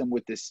his system,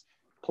 with this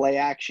play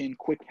action,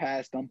 quick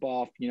pass, dump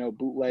off, you know,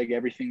 bootleg,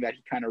 everything that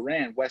he kind of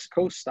ran, West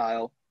Coast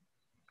style,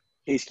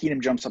 Case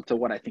Keenum jumps up to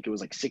what I think it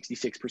was like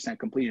 66%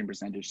 completion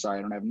percentage. Sorry,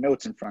 I don't have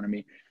notes in front of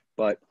me,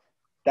 but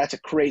that's a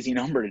crazy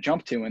number to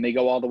jump to. And they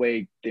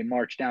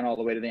march down all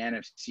the way to the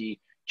NFC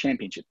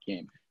Championship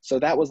game. So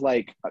that was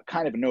like a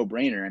kind of a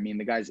no-brainer. I mean,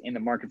 the guy's in the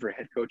market for a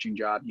head coaching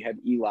job. You have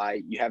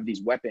Eli, you have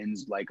these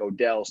weapons like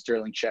Odell,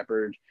 Sterling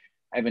Shepard,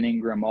 Evan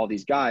Ingram, all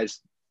these guys.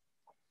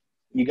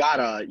 You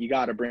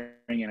gotta bring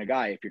in a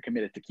guy if you're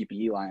committed to keeping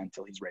Eli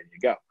until he's ready to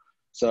go.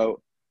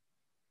 So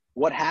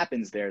what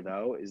happens there,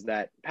 though, is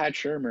that Pat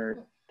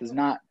Shurmur does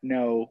not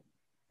know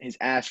his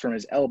ass from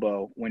his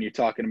elbow when you're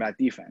talking about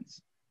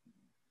defense.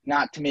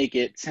 Not to make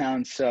it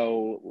sound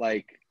so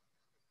like,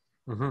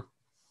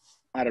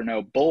 I don't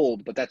know,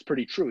 bold, but that's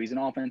pretty true. He's an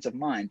offensive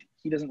mind.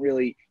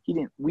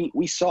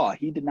 We saw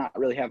he did not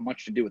really have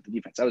much to do with the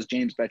defense. That was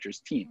James Betcher's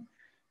team.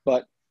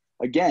 But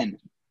again,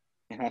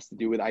 it has to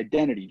do with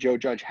identity. Joe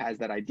Judge has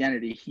that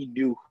identity. He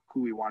knew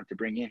who he wanted to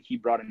bring in. He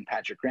brought in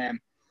Patrick Graham.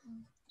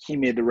 He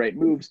made the right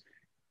moves.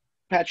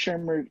 Pat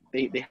Shurmur,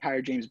 they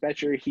hired James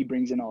Betcher. He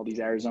brings in all these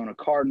Arizona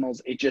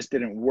Cardinals. It just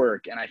didn't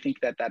work. And I think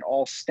that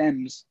all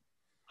stems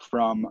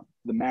from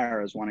the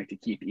Maras wanting to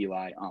keep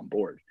Eli on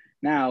board.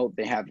 Now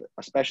they have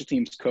a special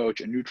teams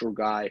coach, a neutral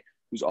guy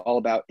who's all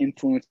about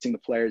influencing the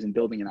players and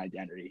building an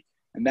identity.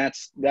 And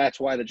that's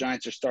why the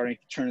Giants are starting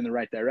to turn in the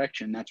right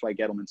direction. That's why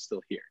Gettleman's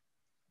still here.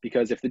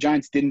 Because if the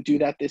Giants didn't do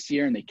that this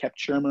year and they kept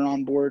Shurmur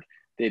on board,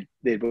 they'd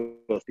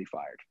both be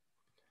fired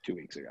 2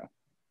 weeks ago.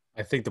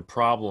 I think the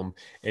problem,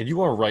 and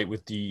you are right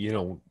with the, you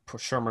know,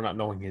 Shurmur not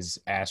knowing his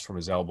ass from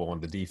his elbow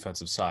on the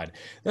defensive side.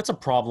 That's a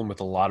problem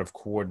with a lot of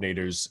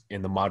coordinators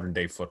in the modern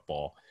day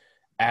football.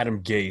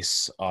 Adam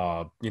Gase,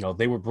 you know,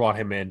 they were brought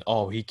him in.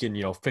 Oh, he can,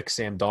 you know, fix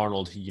Sam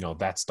Darnold, you know,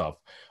 that stuff.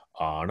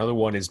 Another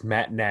one is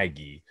Matt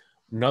Nagy.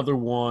 Another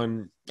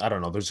one, I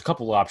don't know. There's a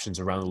couple of options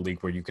around the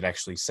league where you could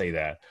actually say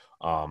that.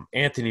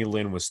 Anthony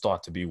Lynn was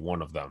thought to be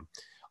one of them.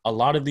 A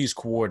lot of these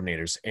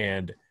coordinators,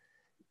 and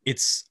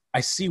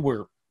I see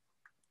where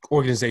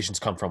organizations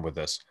come from with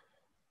this.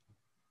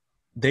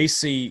 They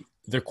see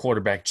their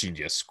quarterback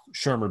genius,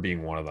 Shurmur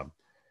being one of them.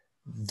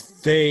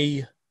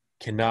 They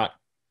cannot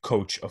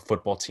coach a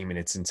football team in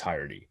its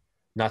entirety.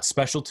 Not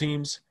special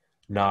teams,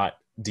 not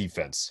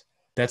defense.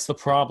 That's the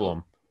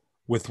problem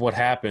with what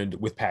happened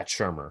with Pat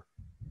Shurmur.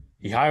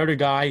 He hired a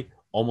guy,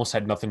 almost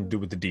had nothing to do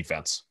with the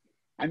defense.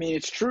 I mean,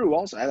 it's true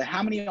also.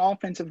 How many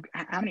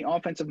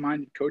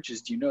offensive-minded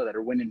coaches do you know that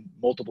are winning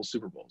multiple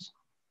Super Bowls?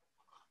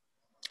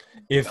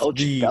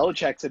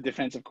 Belichick's a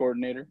defensive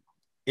coordinator.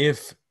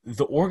 If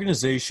the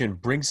organization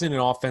brings in an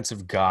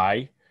offensive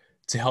guy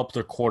to help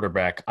their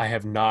quarterback, I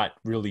have not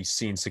really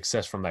seen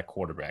success from that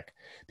quarterback.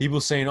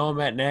 People saying, oh,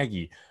 Matt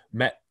Nagy,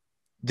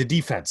 the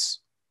defense.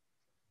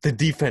 The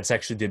defense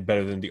actually did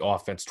better than the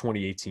offense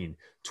 2018,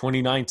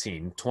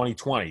 2019,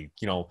 2020.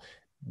 You know,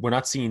 we're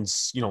not seeing,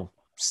 you know,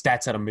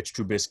 stats out of Mitch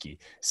Trubisky.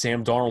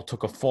 Sam Darnold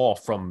took a fall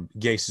from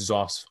Gase's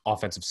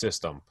offensive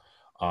system.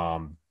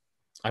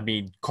 I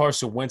mean,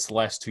 Carson Wentz the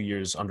last 2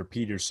 years under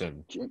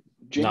Peterson.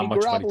 Jimmy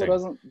Garoppolo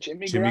doesn't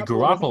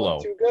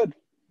too good.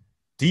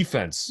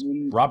 Defense,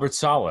 Robert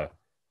Saleh.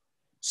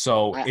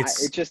 So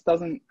it just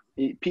doesn't.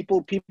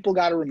 People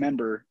got to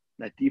remember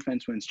that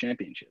defense wins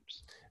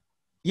championships.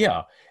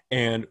 Yeah,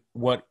 and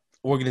what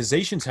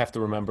organizations have to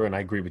remember, and I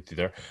agree with you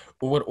there,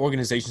 but what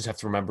organizations have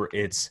to remember,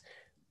 it's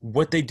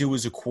what they do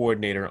as a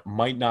coordinator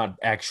might not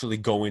actually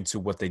go into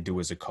what they do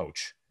as a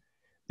coach.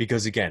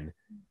 Because again,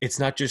 it's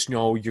not just,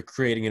 you're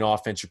creating an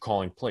offense, you're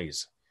calling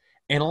plays.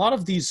 And a lot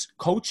of these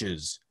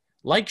coaches,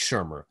 like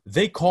Shermer,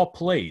 they call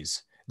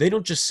plays. They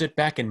don't just sit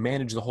back and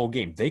manage the whole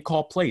game. They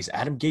call plays.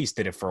 Adam Gase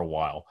did it for a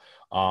while.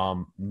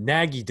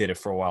 Nagy did it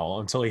for a while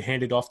until he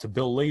handed off to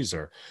Bill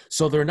Lazor.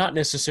 So they're not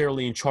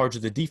necessarily in charge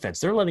of the defense.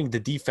 They're letting the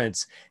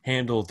defense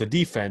handle the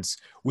defense,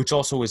 which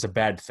also is a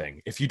bad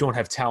thing if you don't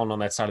have talent on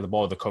that side of the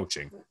ball, the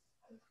coaching.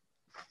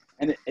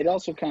 And it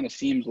also kind of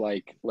seems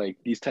like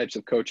these types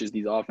of coaches,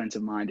 these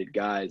offensive-minded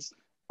guys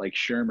like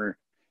Shermer,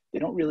 they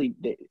don't really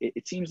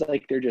it seems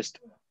like they're just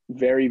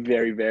very,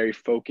 very, very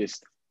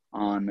focused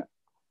on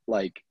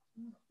like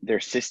their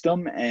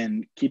system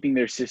and keeping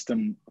their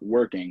system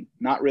working.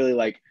 Not really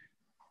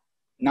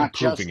not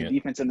just the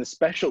defense and the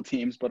special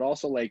teams, but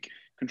also like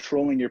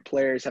controlling your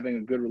players, having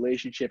a good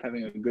relationship,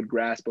 having a good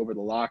grasp over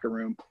the locker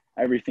room,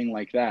 everything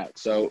like that.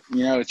 So,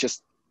 it's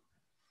just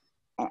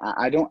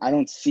I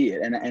don't see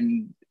it.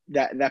 And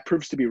that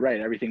proves to be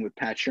right. Everything with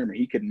Pat Shermer,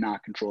 he could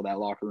not control that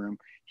locker room.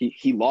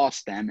 He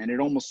lost them, and it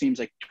almost seems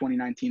like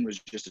 2019 was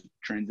just a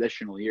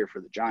transitional year for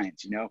the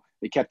Giants.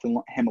 They kept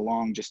him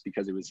along just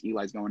because it was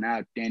Eli's going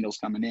out, Daniel's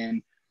coming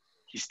in.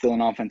 He's still an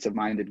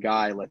offensive-minded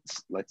guy.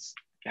 Let's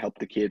help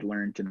the kid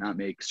learn to not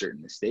make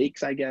certain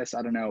mistakes, I guess.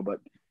 I don't know, but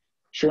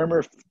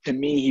Shermer, to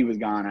me, he was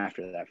gone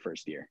after that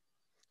first year.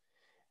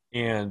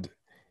 And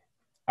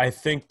I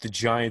think the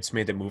Giants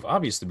made that move,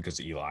 obviously because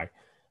of Eli,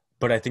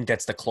 but I think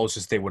that's the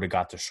closest they would have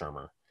got to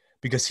Shermer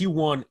because he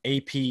won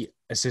AP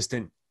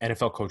Assistant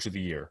NFL Coach of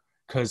the Year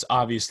because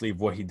obviously of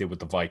what he did with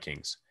the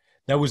Vikings.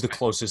 That was the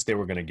closest they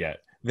were going to get.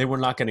 They were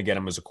not going to get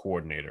him as a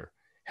coordinator.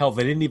 Hell,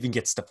 they didn't even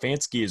get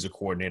Stefanski as a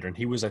coordinator, and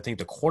he was, I think,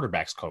 the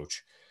quarterback's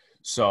coach.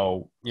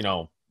 So,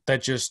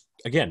 that just,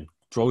 again,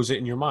 throws it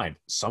in your mind.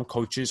 Some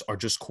coaches are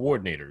just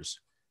coordinators.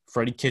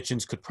 Freddie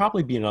Kitchens could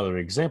probably be another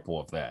example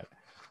of that.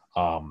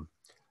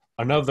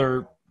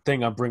 Another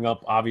thing I bring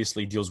up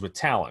obviously deals with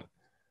talent.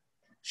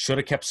 Should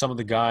have kept some of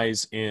the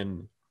guys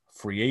in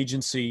free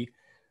agency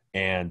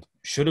and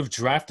should have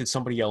drafted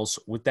somebody else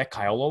with that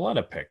Kyle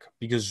Lauletta pick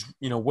because,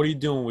 what are you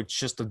doing with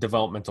just a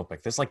developmental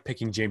pick? That's like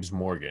picking James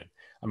Morgan.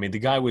 I mean, the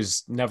guy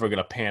was never going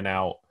to pan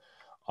out.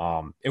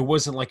 It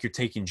wasn't like you're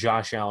taking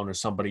Josh Allen or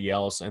somebody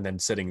else and then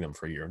sitting them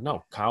for a year.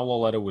 No, Kyle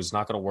Lauletta was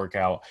not going to work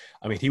out.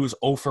 I mean, he was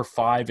 0 for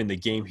 5 in the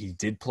game he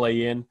did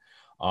play in,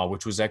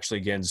 which was actually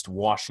against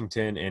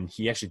Washington, and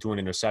he actually threw an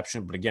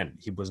interception. But again,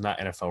 he was not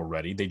NFL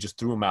ready. They just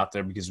threw him out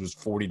there because it was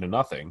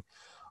 40-0.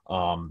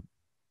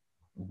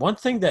 One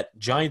thing that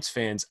Giants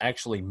fans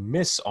actually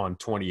miss on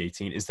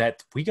 2018 is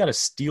that we got a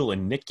steal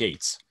in Nick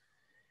Gates.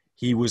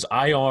 He was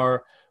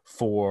IR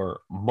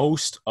for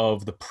most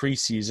of the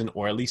preseason,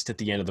 or at least at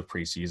the end of the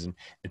preseason.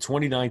 In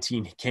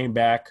 2019, he came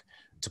back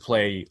to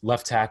play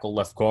left tackle,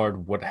 left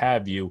guard, what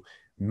have you,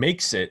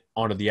 makes it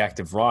onto the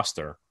active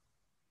roster.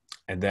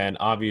 And then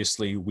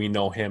obviously we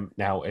know him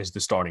now as the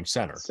starting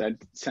center.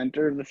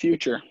 Center of the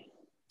future.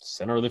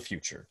 Center of the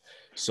future.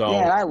 So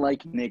yeah, and I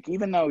like Nick,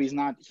 even though he's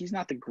not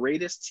the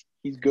greatest.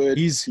 He's good.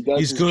 He's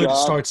good. Job.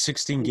 Starts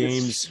 16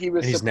 games. He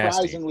was and he's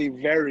surprisingly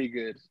nasty. very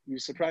good. He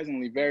was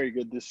surprisingly very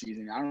good this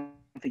season. I don't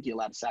think he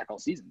allowed a sack all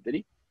season, did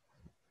he?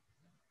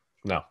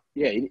 No.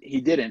 Yeah,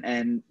 he didn't.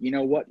 And you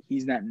know what?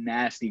 He's that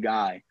nasty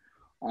guy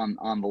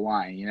on the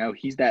line.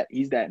 He's that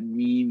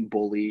mean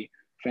bully.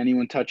 If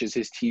anyone touches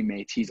his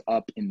teammates, he's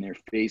up in their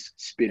face,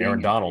 spitting.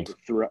 Aaron Donald.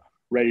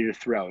 Ready to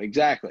throw.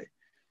 Exactly.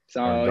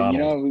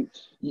 So,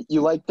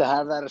 you like to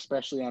have that,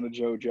 especially on a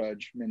Joe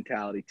Judge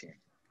mentality team.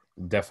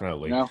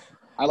 Definitely.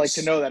 I like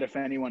to know that if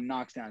anyone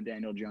knocks down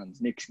Daniel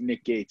Jones,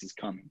 Nick Gates is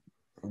coming.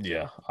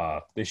 Yeah,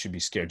 they should be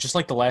scared. Just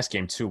like the last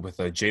game, too, with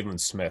Jalen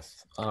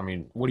Smith. I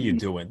mean, what are you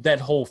doing? That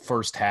whole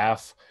first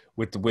half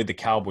with the way the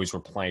Cowboys were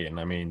playing,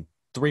 I mean,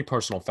 3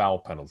 personal foul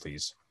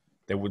penalties.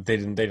 They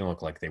didn't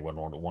look like they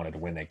wanted to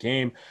win that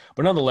game.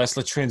 But nonetheless,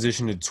 let's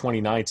transition to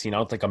 2019. I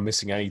don't think I'm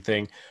missing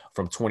anything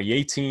from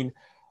 2018.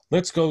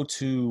 Let's go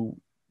to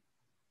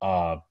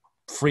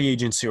free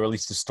agency, or at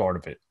least the start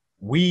of it.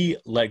 We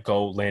let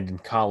go Landon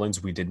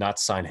Collins. We did not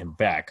sign him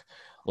back.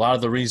 A lot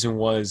of the reason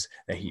was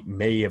that he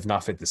may have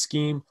not fit the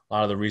scheme. A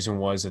lot of the reason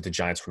was that the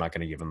Giants were not going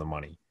to give him the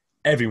money.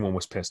 Everyone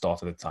was pissed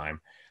off at the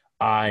time.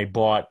 I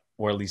bought,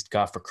 or at least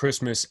got for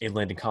Christmas, a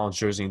Landon Collins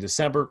jersey in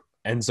December,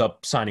 ends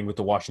up signing with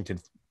the Washington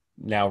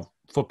now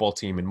football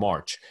team in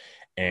March.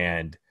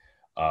 And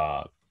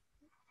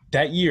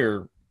that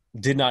year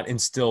did not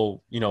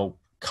instill,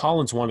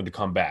 Collins wanted to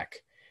come back.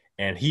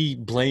 And he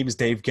blames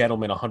Dave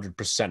Gettleman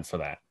 100% for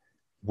that.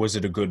 Was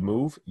it a good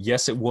move?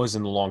 Yes, it was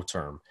in the long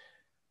term.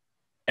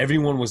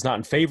 Everyone was not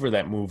in favor of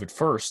that move at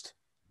first,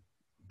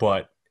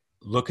 but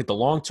look at the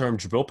long term.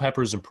 Jabril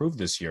Peppers improved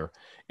this year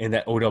in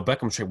that Odell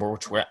Beckham trade,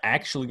 which we're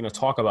actually going to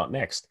talk about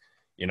next.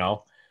 He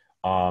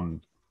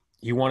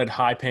wanted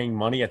high-paying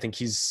money. I think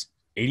he's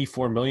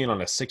 $84 million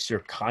on a 6-year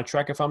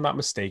contract, if I'm not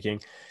mistaken.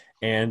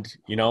 And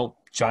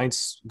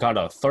Giants got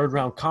a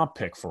 3rd-round comp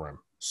pick for him.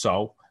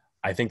 So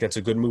I think that's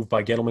a good move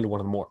by Gettleman, one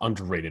of the more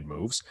underrated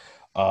moves.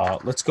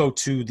 Let's go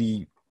to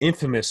the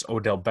infamous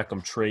Odell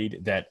Beckham trade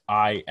that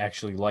I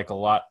actually like a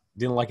lot.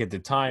 Didn't like it at the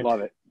time,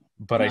 Love it.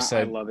 but I No, I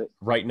said love it.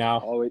 right now,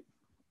 Always,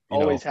 you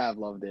know, always have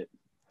loved it.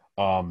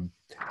 um,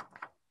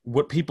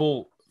 what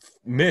people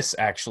miss,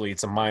 actually,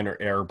 it's a minor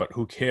error, but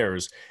who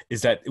cares,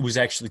 is that it was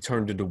actually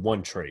turned into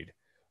one trade.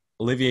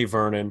 Olivier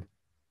Vernon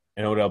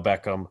and Odell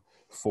Beckham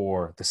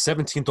for the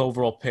 17th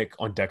overall pick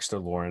on Dexter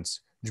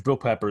Lawrence, Jabril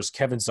Peppers,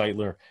 Kevin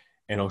Zeitler,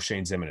 and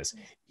O'Shane Ximines.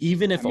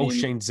 Even if I mean,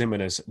 O'Shane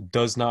Ximines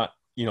does not,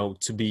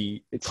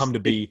 come to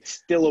be it's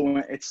still a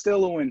win. It's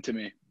still a win to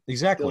me. Still a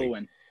exactly.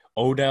 win.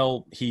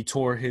 Odell, he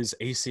tore his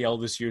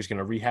ACL this year. He's going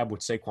to rehab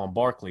with Saquon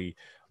Barkley,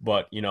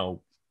 but the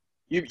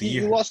You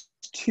year. lost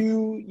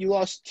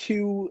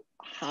two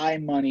high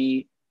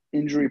money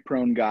injury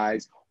prone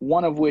guys,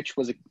 one of which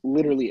was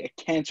literally a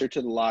cancer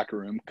to the locker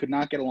room, could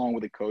not get along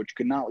with the coach,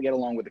 could not get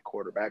along with the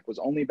quarterback, was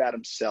only about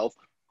himself,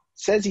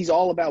 says he's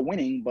all about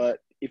winning, but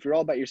if you're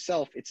all about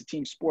yourself, it's a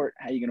team sport.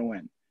 How are you going to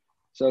win?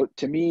 So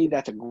to me,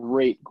 that's a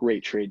great,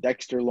 great trade.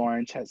 Dexter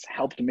Lawrence has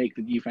helped make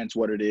the defense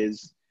what it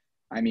is.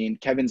 I mean,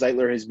 Kevin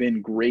Zeitler has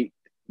been great.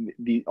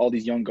 All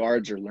these young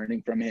guards are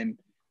learning from him.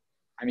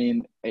 I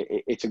mean,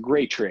 it's a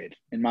great trade,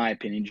 in my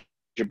opinion.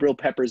 Jabril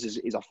Peppers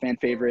is a fan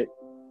favorite.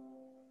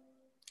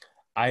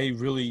 I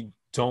really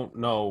don't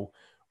know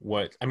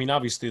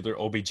obviously they're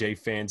OBJ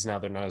fans now,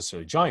 they're not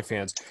necessarily Giant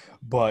fans,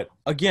 but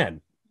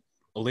again,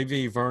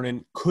 Olivier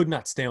Vernon could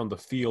not stay on the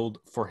field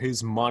for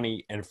his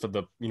money and for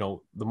the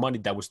money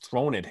that was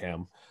thrown at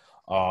him.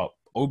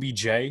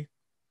 OBJ,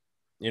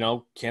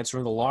 cancer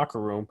in the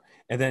locker room.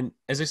 And then,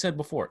 as I said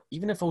before,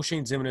 even if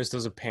O'Shane Ximines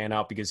doesn't pan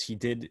out because he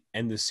did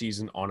end the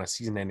season on a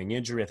season-ending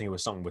injury, I think it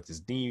was something with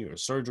his knee or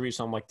surgery,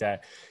 something like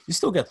that, you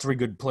still got three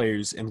good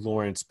players in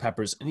Lawrence,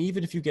 Peppers, and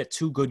even if you get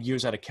 2 good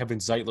years out of Kevin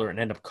Zeitler and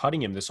end up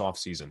cutting him this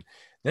offseason,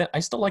 I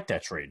still like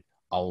that trade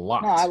a No,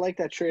 I lot. like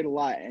that trade a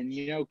lot. And,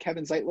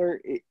 Kevin Zeitler,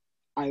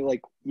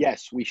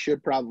 yes, we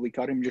should probably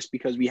cut him just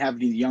because we have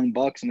these young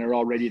bucks and they're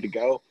all ready to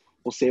go.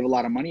 We'll save a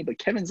lot of money. But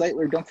Kevin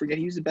Zeitler, don't forget,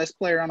 he was the best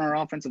player on our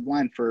offensive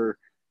line for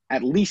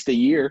at least a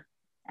year.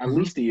 At Mm-hmm.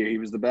 least a year, he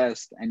was the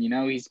best. And,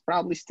 he's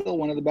probably still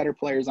one of the better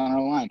players on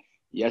our line.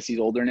 Yes, he's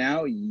older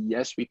now.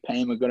 Yes, we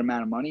pay him a good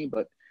amount of money.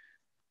 But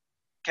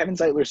Kevin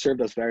Zeitler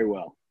served us very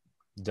well.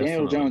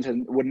 Daniel Definitely.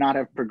 Jones would not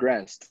have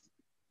progressed.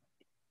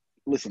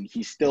 Listen,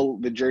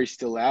 the jury's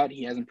still out.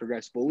 He hasn't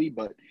progressed fully,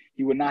 but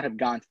he would not have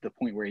gone to the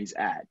point where he's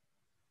at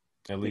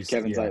At if least,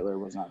 Kevin yeah. Zeitler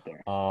was not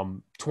there.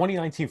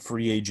 2019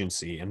 free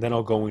agency, and then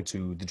I'll go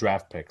into the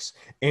draft picks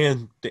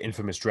and the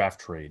infamous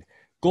draft trade.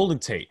 Golden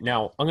Tate.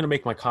 Now, I'm going to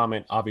make my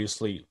comment.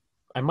 Obviously,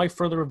 I might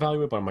further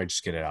evaluate, but I might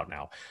just get it out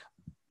now.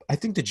 I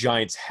think the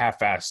Giants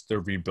half-assed their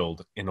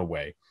rebuild in a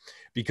way,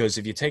 because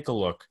if you take a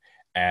look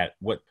at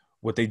what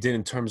they did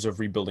in terms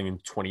of rebuilding in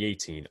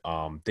 2018,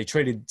 they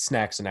traded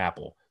Snacks and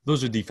Apple.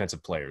 Those are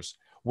defensive players.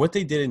 What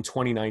they did in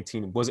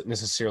 2019 wasn't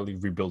necessarily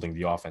rebuilding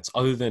the offense,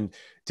 other than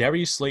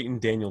Darius Slayton,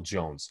 Daniel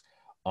Jones.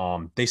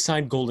 They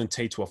signed Golden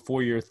Tate to a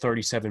 4-year,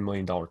 $37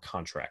 million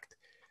contract.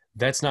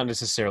 That's not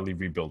necessarily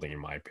rebuilding, in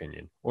my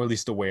opinion, or at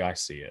least the way I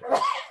see it.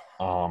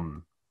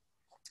 Um,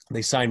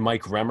 they signed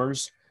Mike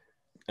Remmers.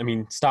 I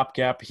mean,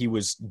 stopgap, he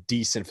was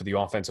decent for the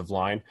offensive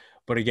line.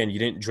 But again, you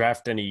didn't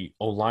draft any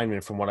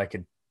O-linemen from what I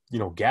could,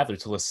 gather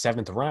till the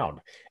 7th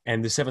round.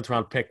 And the 7th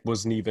round pick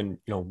wasn't even,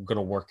 going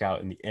to work out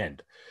in the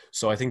end.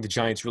 So I think the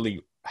Giants really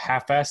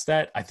half-assed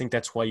that. I think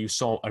that's why you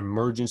saw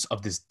emergence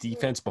of this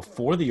defense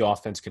before the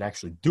offense could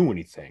actually do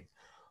anything.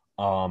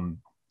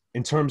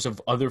 In terms of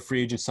other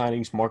free agent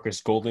signings, Marcus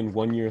Golden,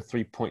 1-year,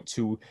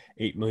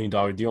 $3.28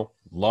 million deal.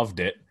 Loved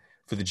it.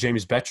 For the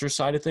James Betcher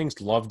side of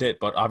things, loved it.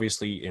 But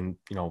obviously in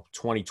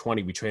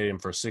 2020, we traded him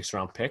for a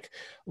 6th-round pick,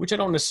 which I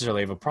don't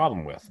necessarily have a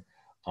problem with.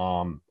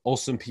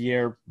 Olsen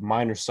Pierre,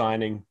 minor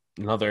signing,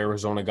 another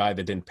Arizona guy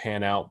that didn't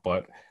pan out,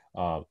 but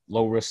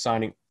low risk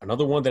signing.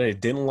 Another one that I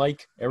didn't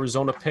like,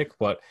 Arizona pick,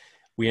 but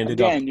we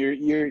ended up. Again,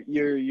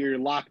 you're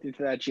locked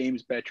into that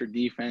James Betcher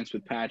defense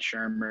with Pat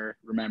Shurmur,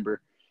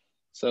 remember.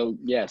 So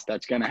yes,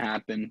 that's gonna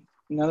happen.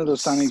 None of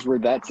those signings were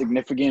that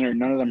significant, or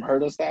none of them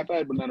hurt us that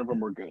bad, but none of them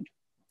were good.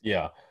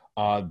 Yeah.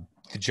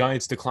 The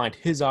Giants declined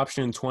his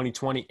option in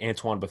 2020.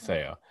 Antoine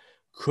Bethea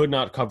could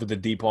not cover the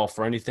deep ball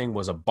for anything,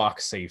 was a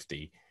box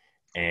safety.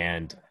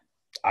 And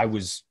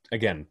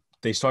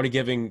they started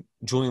giving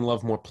Julian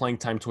Love more playing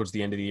time towards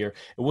the end of the year.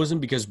 It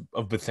wasn't because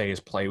of Bethea's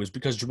play. It was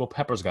because Jabril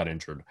Peppers got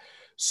injured.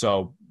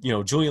 So,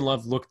 Julian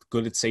Love looked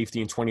good at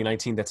safety in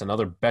 2019. That's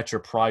another Betcher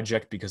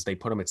project because they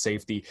put him at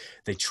safety.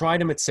 They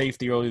tried him at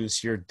safety earlier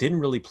this year, didn't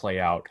really play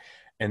out.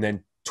 And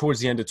then towards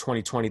the end of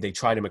 2020, they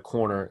tried him at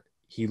corner.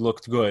 He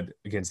looked good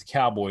against the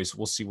Cowboys.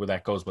 We'll see where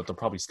that goes, but they'll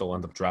probably still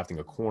end up drafting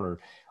a corner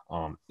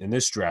in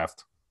this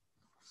draft.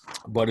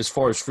 But as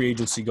far as free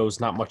agency goes,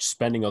 not much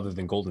spending other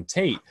than Golden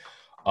Tate,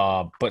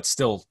 but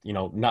still,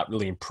 not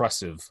really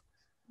impressive.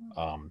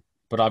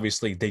 But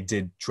obviously, they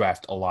did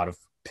draft a lot of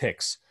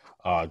picks.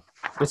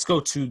 Let's go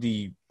to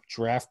the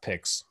draft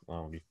picks.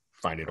 Let me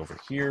find it over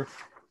here.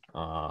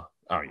 Oh,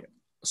 yeah.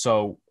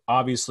 So,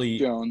 obviously,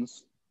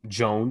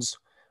 Jones.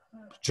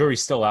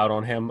 Jury's still out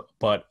on him,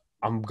 but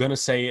I'm gonna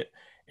say it,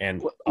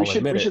 and We I'll should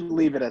admit we it. should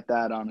leave it at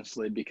that,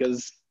 honestly,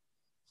 because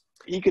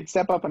he could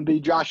step up and be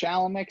Josh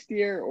Allen next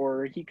year,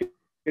 or he could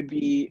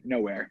be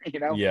nowhere.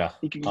 Yeah.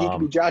 He could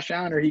be Josh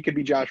Allen, or he could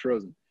be Josh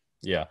Rosen.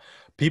 Yeah.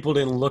 People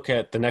didn't look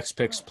at the next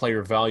pick's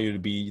player value to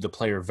be the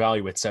player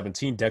value at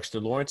 17. Dexter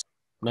Lawrence,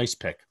 nice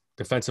pick.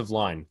 Defensive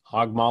line.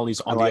 Hog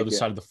Molly's I on the other like it.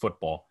 side of the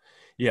football.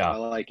 Yeah. I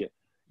like it.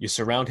 You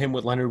surround him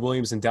with Leonard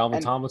Williams and Dalvin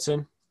And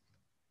Tomlinson.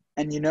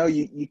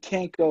 you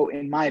can't go,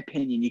 in my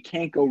opinion, you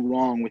can't go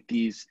wrong with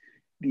these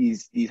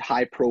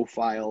high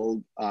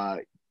profile,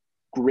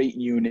 great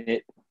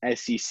unit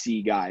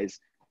SEC guys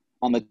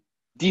on the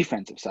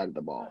defensive side of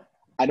the ball.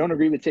 I don't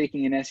agree with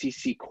taking an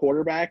SEC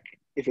quarterback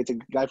if it's a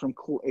guy from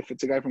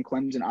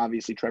Clemson.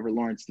 Obviously, Trevor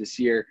Lawrence this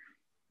year.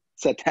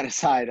 Set that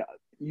aside.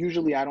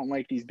 Usually, I don't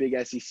like these big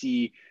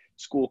SEC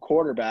school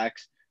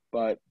quarterbacks,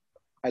 but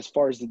as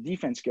far as the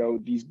defense go,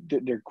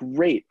 they're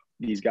great.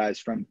 These guys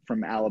from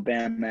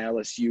Alabama,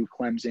 LSU,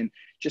 Clemson,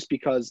 just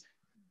because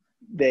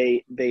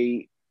they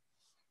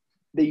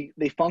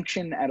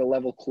function at a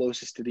level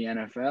closest to the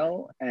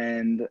NFL,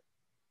 and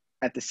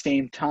at the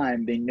same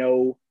time, they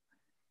know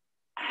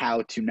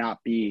how to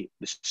not be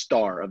the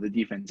star of the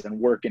defense and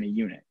work in a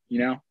unit.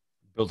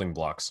 Building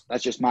blocks.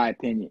 That's just my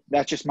opinion.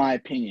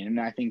 And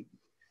I think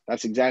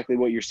that's exactly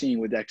what you're seeing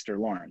with Dexter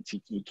Lawrence.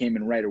 He came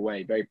in right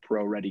away, very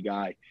pro-ready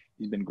guy.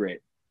 He's been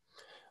great.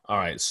 All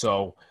right.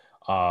 So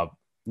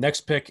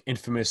next pick,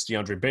 infamous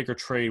DeAndre Baker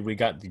trade. We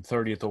got the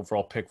 30th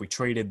overall pick. We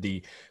traded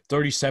the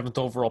 37th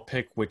overall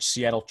pick, which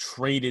Seattle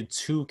traded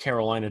to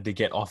Carolina to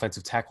get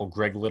offensive tackle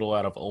Greg Little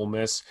out of Ole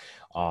Miss.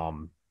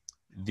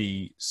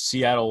 The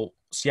Seattle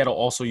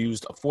also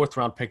used a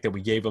 4th-round pick that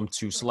we gave them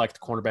to select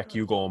cornerback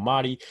Hugo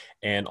Amadi,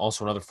 and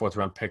also another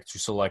 4th-round pick to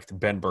select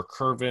Ben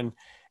Burr-Kirven.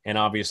 And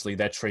obviously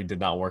that trade did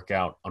not work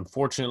out.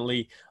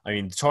 Unfortunately, I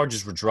mean, the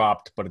charges were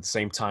dropped, but at the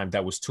same time,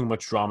 that was too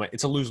much drama.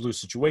 It's a lose-lose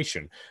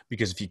situation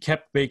because if you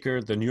kept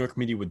Baker, the New York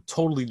media would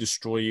totally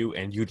destroy you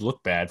and you'd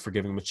look bad for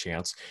giving him a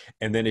chance.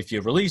 And then if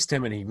you released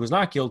him and he was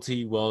not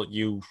guilty, well,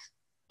 you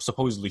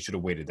supposedly should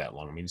have waited that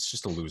long. I mean, it's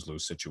just a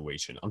lose-lose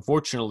situation.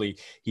 Unfortunately,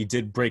 he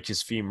did break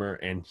his femur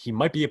and he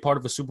might be a part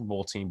of a Super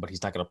Bowl team, but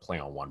he's not going to play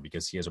on one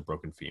because he has a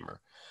broken femur.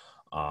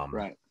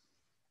 Right.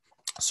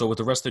 So with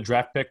the rest of the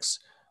draft picks,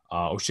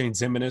 O'Shane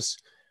Ximines,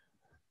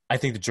 I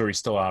think the jury's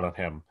still out on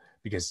him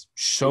because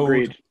showed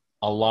Agreed.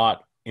 a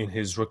lot in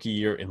his rookie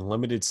year in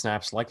limited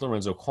snaps like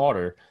Lorenzo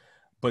Carter,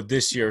 but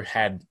this year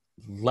had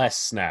less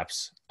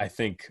snaps, I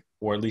think,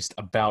 or at least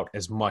about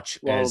as much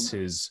as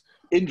his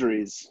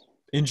injuries.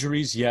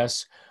 Injuries,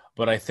 yes,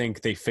 but I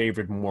think they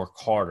favored more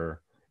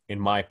Carter, in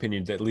my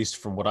opinion, at least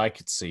from what I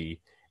could see.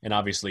 And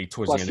obviously,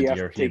 towards Plus, the end of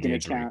the year, he had the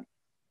injury.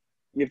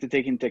 You have to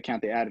take into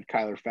account they added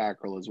Kyler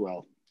Fackrell as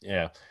well.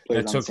 Yeah,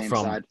 Plays that took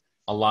from side.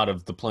 a lot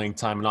of the playing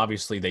time, and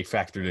obviously they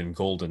factored in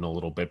Golden a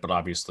little bit. But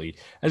obviously,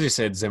 as I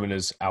said,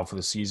 Ximines out for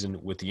the season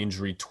with the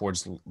injury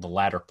towards the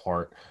latter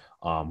part.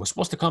 Was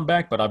supposed to come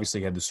back, but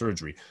obviously had the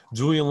surgery.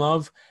 Julian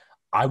Love,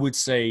 I would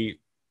say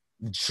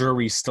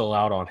jury's still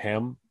out on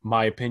him,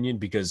 my opinion,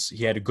 because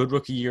he had a good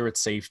rookie year at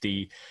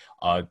safety.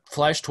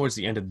 Flashed towards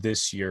the end of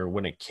this year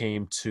when it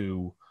came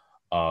to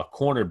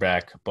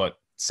cornerback, but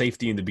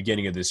safety in the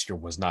beginning of this year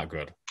was not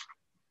good.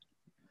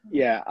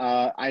 Yeah,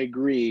 I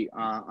agree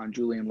on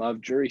Julian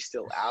Love. Jury's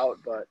still out,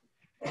 but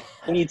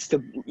he needs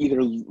to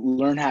either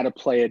learn how to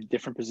play a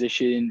different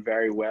position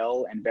very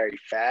well and very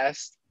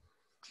fast,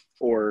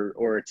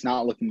 or it's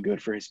not looking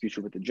good for his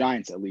future with the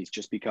Giants, at least,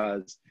 just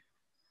because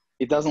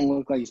it doesn't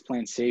look like he's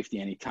playing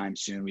safety anytime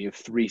soon. We have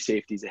 3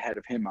 safeties ahead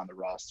of him on the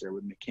roster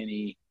with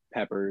McKinney,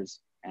 Peppers,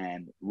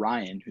 and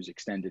Ryan, who's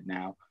extended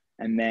now.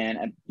 And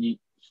then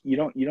you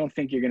don't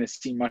think you're going to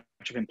see much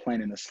of him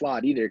playing in the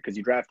slot either, because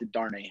you drafted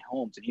Darnay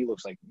Holmes, and he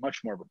looks like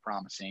much more of a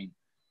promising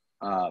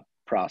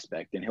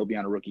prospect, and he'll be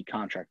on a rookie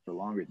contract for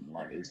longer than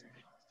Love is.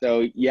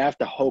 So you have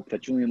to hope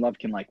that Julian Love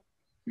can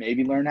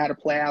maybe learn how to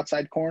play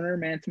outside corner,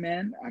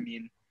 man-to-man. I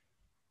mean,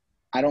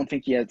 I don't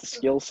think he has the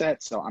skill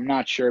set, so I'm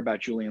not sure about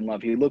Julian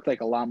Love. He looked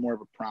like a lot more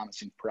of a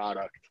promising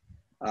product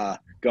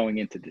going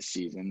into this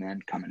season than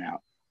coming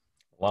out.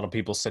 A lot of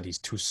people said he's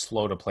too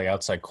slow to play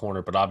outside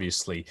corner, but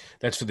obviously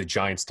that's for the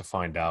Giants to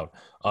find out.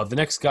 The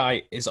next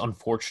guy is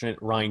unfortunate,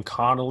 Ryan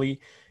Connolly.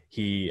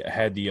 He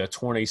had the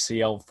torn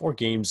ACL 4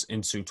 games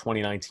into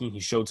 2019. He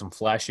showed some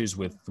flashes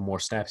with the more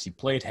snaps he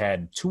played,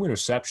 had 2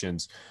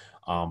 interceptions,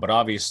 but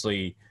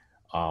obviously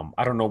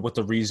I don't know what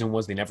the reason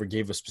was. They never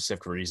gave a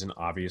specific reason,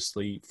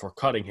 obviously, for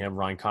cutting him.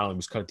 Ryan Connolly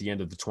was cut at the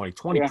end of the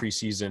 2020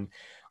 preseason.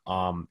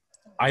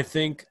 I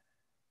think,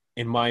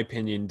 in my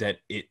opinion, that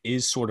it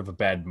is sort of a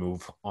bad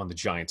move on the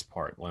Giants'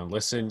 part. Well,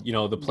 listen,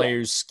 the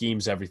players,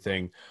 schemes,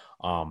 everything.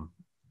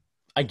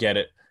 I get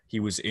it.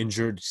 He was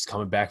injured. He's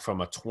coming back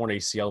from a torn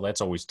ACL.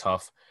 That's always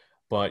tough.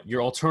 But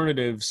your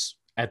alternatives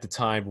at the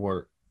time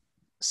were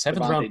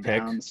 7th-round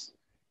pick. Downs.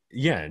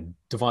 Yeah, and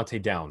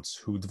Devontae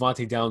Downs,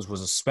 Devontae Downs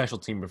was a special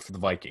teamer for the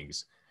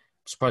Vikings.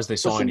 I'm surprised they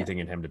saw anything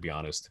in him, to be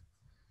honest.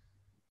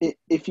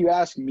 if you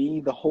ask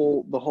me, the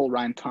whole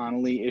Ryan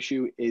Connolly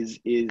issue is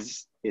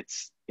it's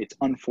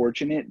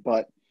unfortunate,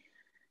 but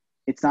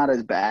it's not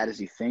as bad as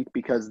you think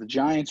because the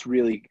Giants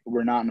really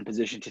were not in a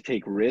position to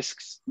take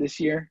risks this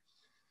year.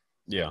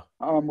 Yeah.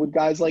 With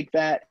guys like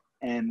that,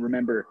 and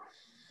remember,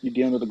 you're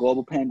dealing with a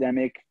global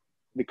pandemic.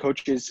 The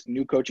coaches,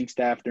 new coaching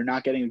staff, they're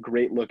not getting a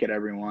great look at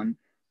everyone.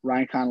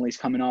 Ryan Connolly's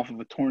coming off of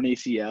a torn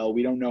ACL.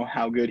 We don't know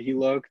how good he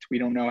looked. We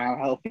don't know how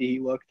healthy he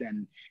looked,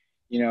 and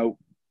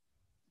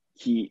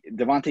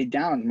Devontae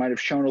Downs might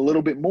have shown a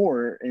little bit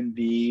more in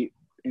the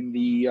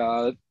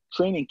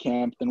training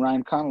camp than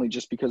Ryan Connolly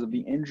just because of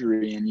the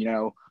injury and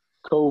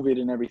COVID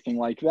and everything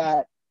like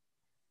that.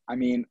 I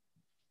mean,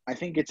 I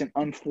think it's an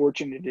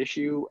unfortunate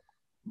issue,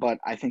 but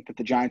I think that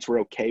the Giants were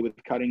okay with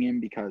cutting him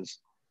because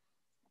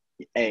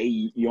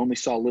you only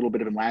saw a little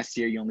bit of him last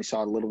year, you only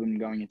saw a little bit of him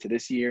going into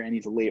this year, and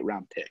he's a late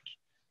round pick.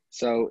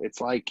 So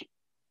it's like,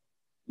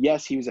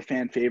 yes, he was a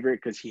fan favorite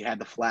because he had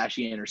the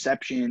flashy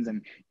interceptions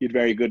and he had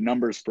very good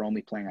numbers for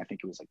only playing, I think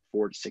it was like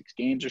 4 to 6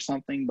 games or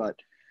something. But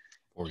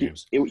 4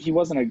 games. He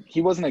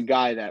wasn't a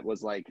guy that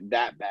was like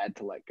that bad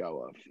to let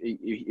go of.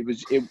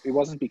 It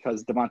wasn't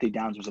because Devontae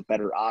Downs was a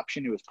better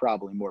option. It was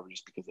probably more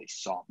just because they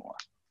saw more.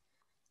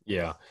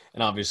 Yeah,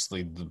 and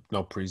obviously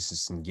no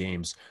preseason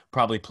games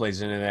probably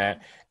plays into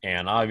that.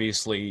 And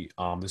obviously,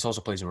 this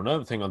also plays into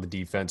another thing on the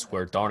defense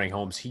where Darnay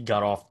Holmes, he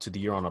got off to the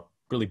year on a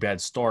really bad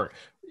start.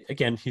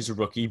 Again, he's a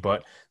rookie,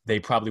 but they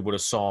probably would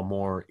have saw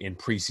more in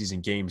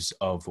preseason games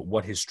of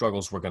what his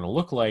struggles were going to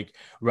look like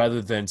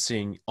rather than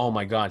seeing, oh,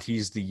 my God,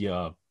 he's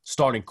the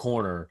starting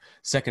corner,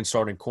 second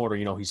starting corner.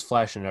 He's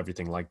flashing and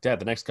everything like that.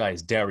 The next guy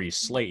is Darius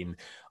Slayton.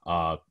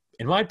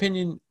 In my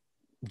opinion,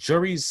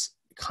 jury's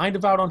kind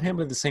of out on him,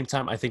 but at the same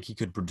time, I think he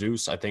could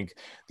produce. I think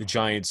the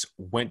Giants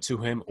went to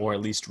him or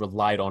at least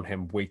relied on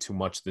him way too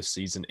much this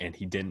season, and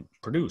he didn't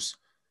produce.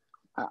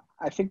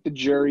 I think the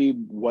jury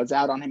was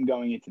out on him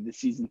going into the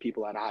season.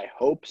 People had high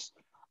hopes.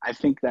 I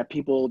think that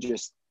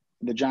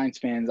the Giants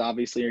fans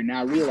obviously are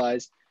now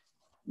realize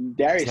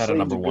Darius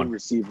Slayton's a good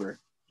receiver.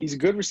 He's a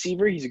good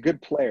receiver. He's a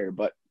good player,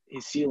 but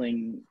his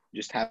ceiling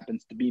just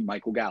happens to be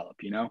Michael Gallup.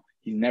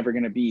 He's never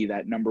going to be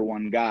that number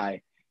one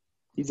guy.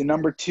 He's a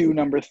number 2,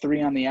 number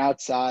 3 on the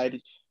outside.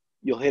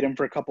 You'll hit him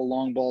for a couple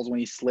long balls when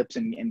he slips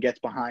and gets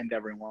behind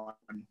everyone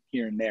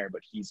here and there,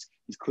 but he's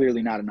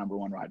clearly not a number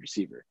 1 wide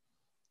receiver.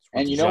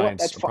 And you know what?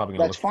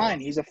 That's fine.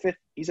 He's a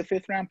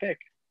fifth round pick.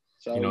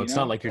 So it's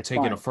not like you're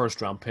taking fine. A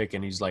first round pick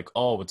and he's like,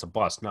 oh, it's a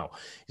bust. No,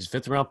 he's a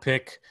 5th round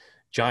pick.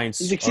 Giants.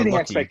 He's exceeding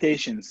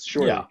expectations.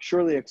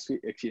 Surely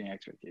exceeding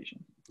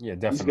expectations. Yeah,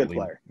 definitely. He's a good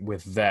player.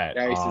 With that,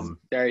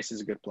 Darius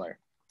is a good player.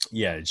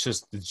 Yeah, it's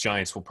just the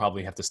Giants will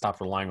probably have to stop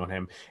relying on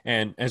him.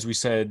 And as we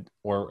said,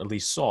 or at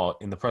least saw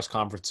in the press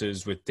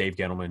conferences with Dave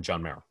Gettleman and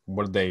John Mara,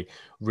 what did they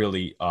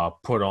really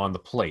put on the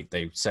plate?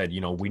 They said,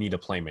 we need a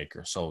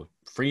playmaker. So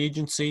free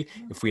agency,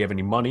 if we have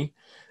any money,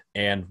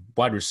 and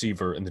wide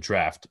receiver in the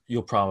draft,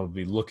 you'll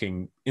probably be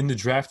looking in the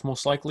draft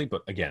most likely.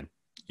 But again,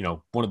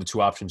 one of the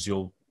 2 options,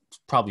 you'll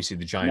probably see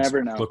the Giants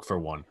look for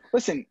one.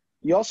 Listen,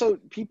 you also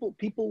people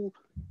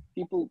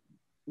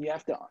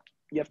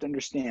you have to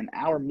understand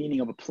our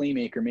meaning of a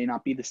playmaker may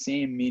not be the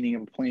same meaning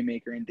of a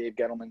playmaker in Dave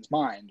Gettleman's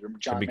mind or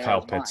John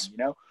Mara's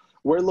mind.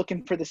 We're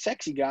looking for the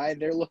sexy guy.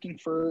 They're looking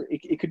for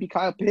it could be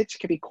Kyle Pitts, it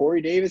could be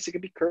Corey Davis, it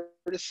could be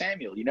Curtis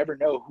Samuel. You never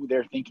know who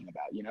they're thinking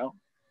about.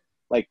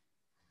 Like,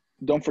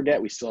 don't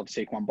forget we still have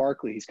Saquon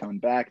Barkley. He's coming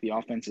back. The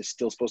offense is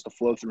still supposed to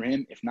flow through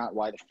him. If not,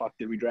 why the fuck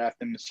did we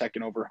draft him the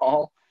 2nd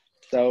overall?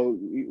 So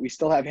we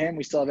still have him.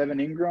 We still have Evan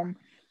Ingram.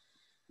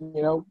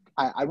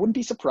 I wouldn't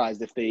be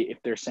surprised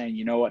if they're saying,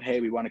 you know what, hey,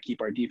 we want to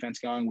keep our defense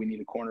going. We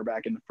need a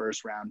cornerback in the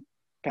 1st round.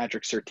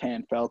 Patrick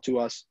Surtain fell to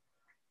us.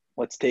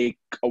 Let's take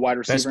a wide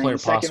receiver in the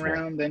 2nd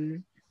round.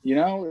 And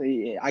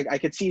I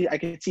could see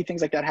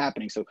things like that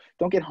happening. So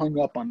don't get hung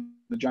up on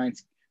the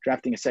Giants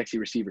drafting a sexy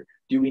receiver.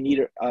 Do we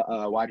need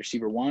a wide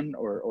receiver 1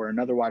 or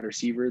another wide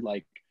receiver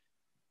like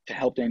to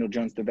help Daniel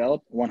Jones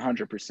develop?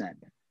 100%.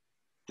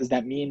 Does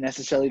that mean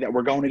necessarily that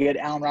we're going to get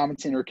Allen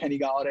Robinson or Kenny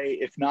Golladay?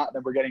 If not,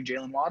 then we're getting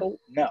Jalen Waddle?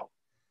 No.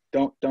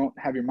 Don't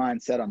have your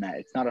mind set on that.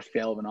 It's not a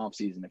fail of an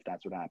offseason if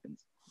that's what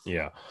happens.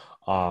 Yeah.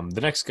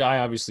 The next guy,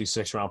 obviously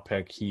 6th round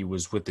pick, he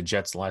was with the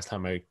Jets the last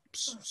time I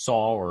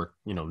saw or,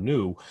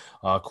 knew.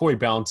 Corey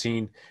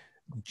Ballentine.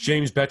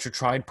 James Betcher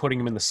tried putting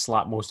him in the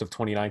slot most of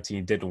 2019.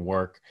 It didn't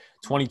work.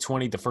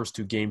 2020, the first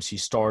 2 games he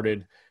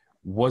started,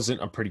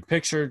 wasn't a pretty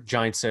picture.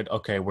 Giants said,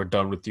 okay, we're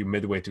done with you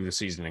midway through the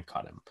season and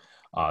cut him.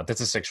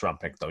 That's a 6th round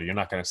pick, though. You're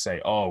not going to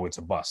say, "Oh, it's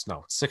a bust."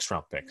 No, it's 6th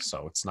round pick,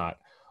 so it's not.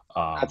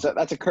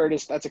 That's a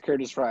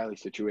Curtis Riley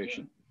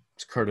situation.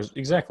 It's Curtis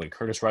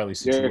Riley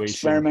situation. You're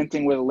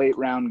experimenting with a late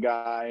round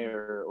guy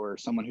or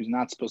someone who's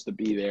not supposed to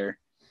be there,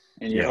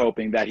 and you're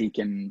hoping that he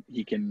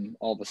can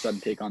all of a sudden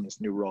take on this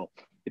new role.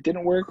 It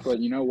didn't work, but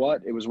you know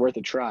what? It was worth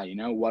a try.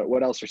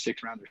 What else are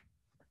 6th rounders?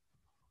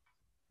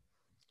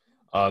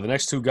 The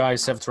next 2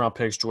 guys, 7th round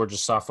picks, George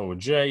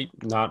Asafo-Ajay,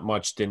 not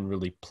much, didn't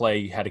really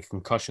play, had a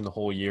concussion the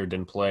whole year,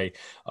 didn't play.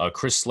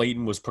 Chris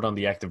Slayton was put on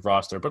the active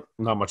roster, but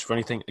not much for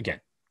anything.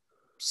 Again,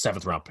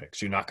 seventh round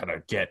picks. You're not going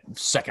to get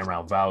second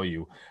round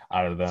value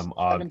out of them.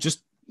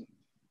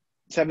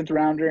 Seventh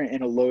rounder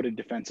and a loaded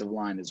defensive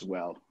line as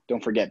well.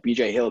 Don't forget,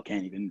 B.J. Hill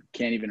can't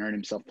even earn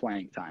himself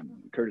playing time.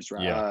 Chris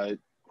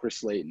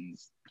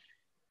Slayton's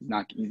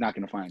he's not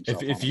going to find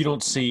himself. If you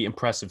don't see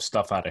impressive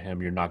stuff out of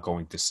him, you're not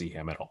going to see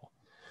him at all.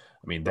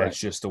 I mean, that's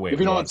just the way it was. If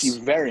you don't see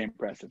very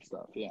impressive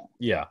stuff, yeah.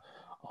 Yeah.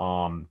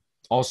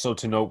 Also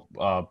to note,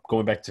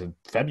 going back to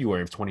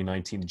February of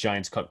 2019, the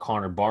Giants cut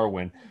Connor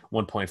Barwin,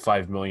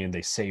 $1.5 million.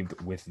 They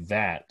saved with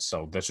that,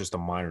 so that's just a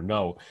minor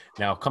note.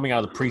 Now, coming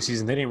out of the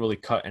preseason, they didn't really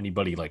cut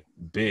anybody like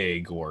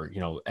big or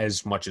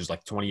as much as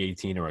like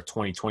 2018 or a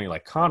 2020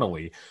 like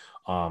Connolly.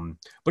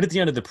 But at the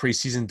end of the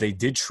preseason, they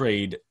did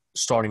trade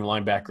starting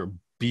linebacker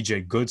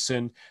B.J.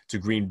 Goodson to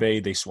Green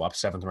Bay. They swapped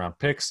seventh-round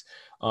picks.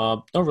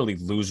 Not really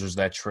losers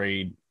that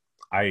trade.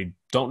 I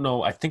don't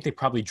know. I think they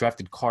probably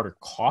drafted Carter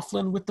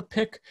Coughlin with the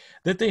pick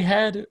that they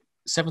had,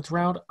 seventh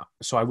round.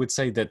 So I would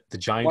say that the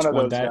Giants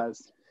won that.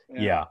 Guys.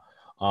 Yeah.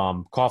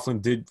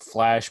 Coughlin did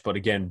flash, but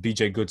again,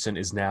 B.J. Goodson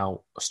is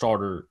now a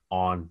starter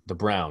on the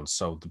Browns.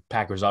 So the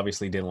Packers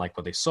obviously didn't like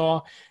what they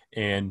saw.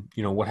 And,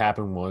 what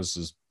happened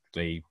was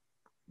they,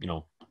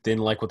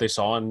 didn't like what they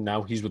saw, and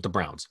now he's with the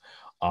Browns.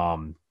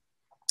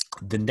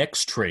 The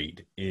next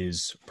trade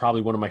is probably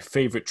one of my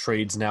favorite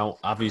trades now.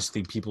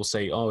 Obviously, people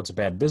say, oh, it's a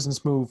bad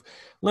business move.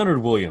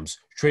 Leonard Williams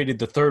traded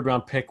the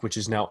third-round pick, which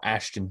is now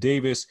Ashton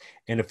Davis,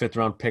 and a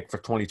fifth-round pick for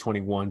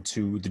 2021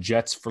 to the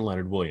Jets for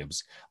Leonard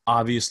Williams.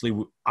 Obviously,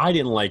 I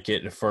didn't like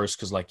it at first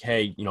because,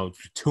 hey,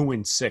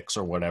 2-6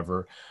 or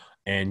whatever,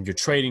 and you're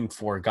trading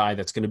for a guy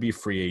that's going to be a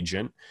free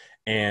agent.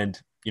 And,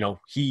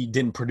 he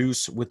didn't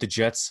produce with the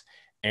Jets,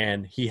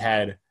 and he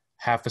had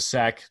half a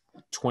sack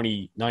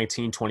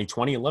 2019,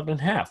 2020, 11 and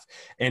a half.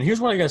 And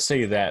here's what I got to say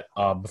to that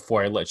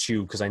before I let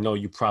you, because I know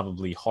you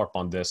probably harp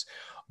on this,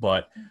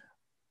 but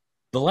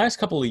the last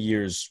couple of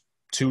years,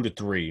 2 to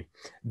 3,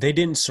 they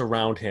didn't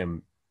surround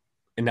him.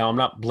 And now I'm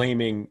not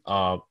blaming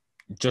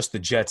just the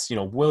Jets.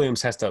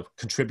 Williams has to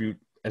contribute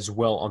as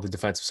well on the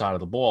defensive side of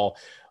the ball,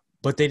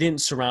 but they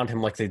didn't surround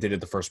him like they did at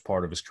the first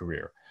part of his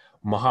career.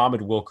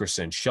 Muhammad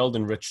Wilkerson,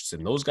 Sheldon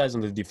Richardson, those guys on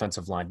the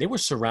defensive line, they were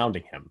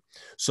surrounding him.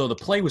 So the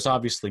play was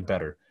obviously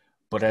better.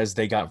 But as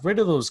they got rid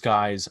of those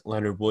guys,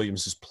 Leonard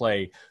Williams'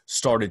 play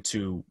started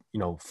to,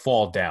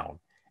 fall down.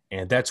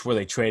 And that's where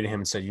they traded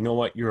him and said, you know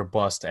what, you're a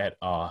bust at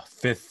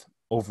fifth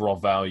overall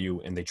value,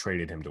 and they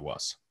traded him to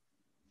us.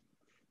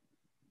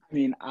 I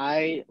mean,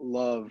 I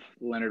love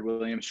Leonard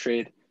Williams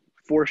trade.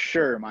 For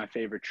sure, my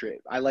favorite trade.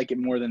 I like it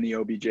more than the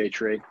OBJ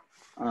trade.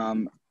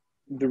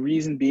 The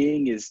reason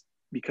being is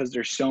because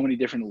there's so many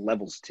different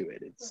levels to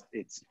it.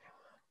 It's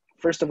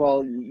first of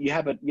all, you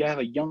have a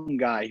young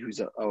guy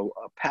who's a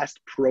past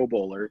Pro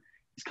Bowler.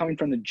 He's coming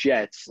from the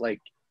Jets.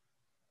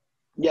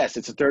 Yes,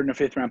 it's a third and a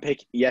fifth round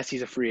pick. Yes,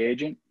 he's a free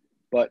agent,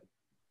 but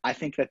I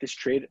think that this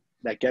trade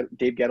that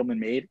Dave Gettleman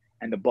made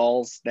and the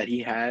balls that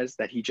he has,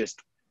 that he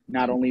just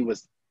not only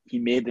he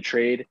made the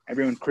trade,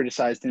 everyone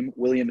criticized him.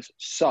 Williams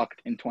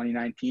sucked in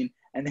 2019,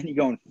 and then you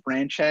go and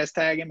franchise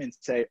tag him and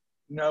say,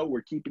 no,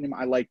 we're keeping him.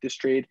 I like this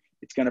trade.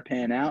 It's going to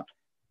pan out.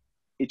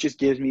 It just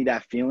gives me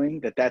that feeling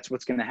that that's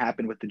what's going to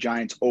happen with the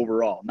Giants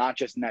overall, not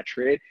just in that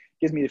trade. It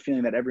gives me the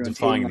feeling that everyone's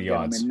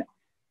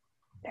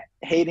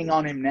hating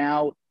on him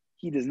now.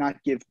 He does not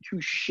give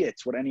two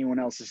shits what anyone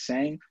else is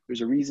saying.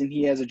 There's a reason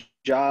he has a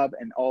job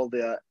and all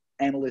the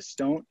analysts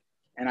don't.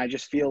 And I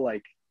just feel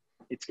like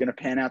it's going to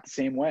pan out the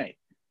same way.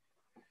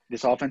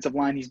 This offensive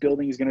line he's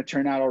building is going to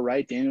turn out all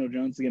right. Daniel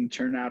Jones is going to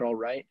turn out all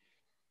right.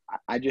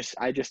 I just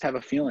have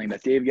a feeling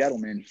that Dave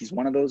Gettleman, he's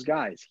one of those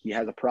guys. He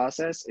has a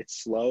process.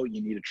 It's slow.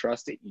 You need to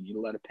trust it. You need to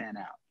let it pan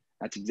out.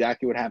 That's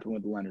exactly what happened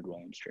with the Leonard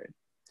Williams trade.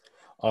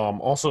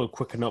 Also, a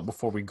quick note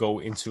before we go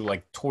into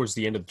towards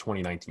the end of the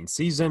 2019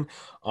 season.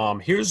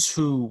 Here's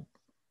who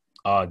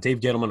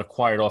Dave Gettleman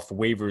acquired off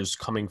waivers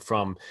coming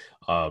from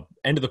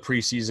end of the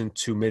preseason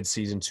to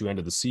midseason to end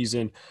of the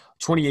season.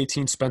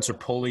 2018, Spencer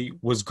Pulley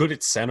was good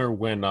at center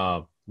when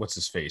what's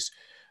his face?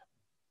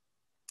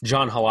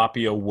 John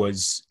Halapio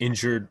was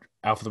injured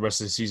out for the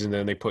rest of the season.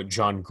 Then they put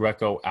John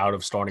Greco out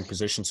of starting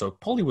position. So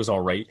Pulley was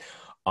all right.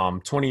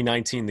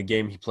 2019, the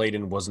game he played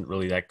in wasn't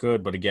really that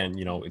good. But again,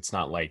 it's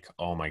not like,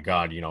 oh my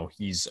God,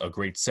 he's a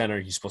great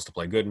center. He's supposed to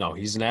play good. No,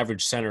 he's an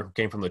average center who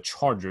came from the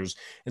Chargers,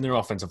 and their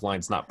offensive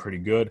line's not pretty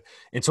good.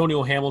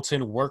 Antonio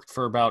Hamilton worked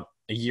for about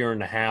a year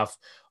and a half,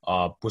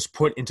 was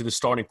put into the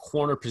starting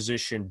corner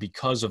position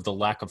because of the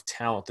lack of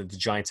talent that the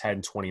Giants had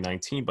in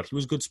 2019, but he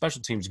was good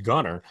special teams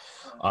gunner.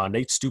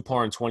 Nate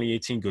Stupar in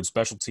 2018, good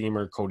special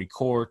teamer. Cody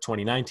Core,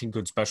 2019,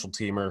 good special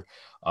teamer.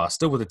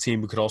 Still with a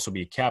team who could also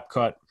be a cap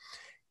cut.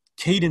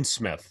 Caden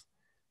Smith,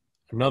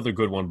 another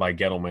good one by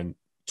Gettleman,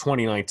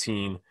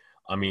 2019.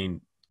 I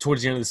mean,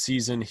 towards the end of the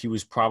season, he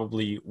was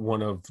probably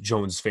one of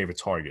Jones' favorite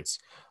targets.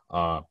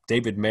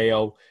 David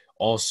Mayo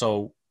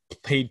also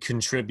paid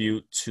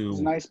contribute to. He's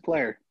a nice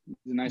player.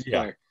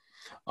 Player.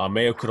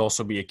 Mayo could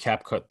also be a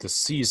cap cut this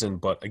season,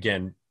 but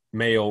again,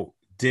 Mayo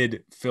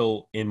did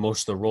fill in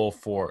most of the role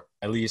for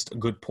at least a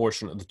good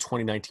portion of the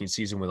 2019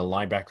 season where the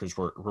linebackers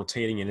were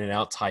rotating in and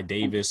out. Ty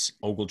Davis,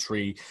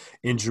 Ogletree,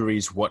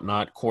 injuries,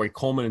 whatnot. Corey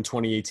Coleman in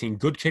 2018,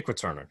 good kick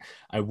returner.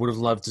 I would have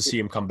loved to see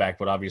him come back,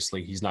 but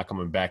obviously he's not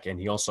coming back. And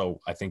he also,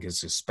 I think, is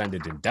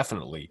suspended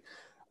indefinitely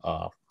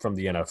from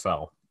the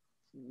NFL.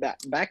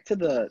 Back to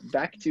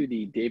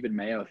the David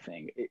Mayo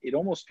thing. It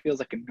almost feels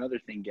like another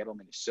thing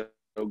Gettleman is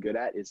so good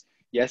at is,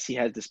 yes, he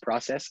has this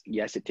process.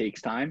 Yes, it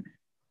takes time.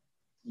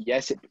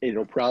 Yes,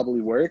 it'll probably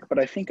work. But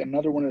I think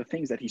another one of the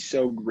things that he's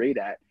so great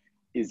at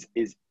is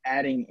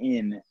adding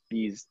in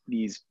these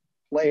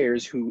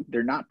players who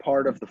they're not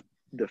part of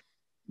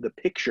the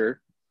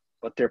picture,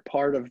 but they're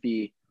part of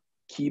the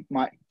keep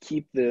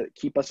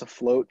us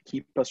afloat,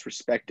 keep us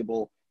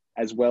respectable,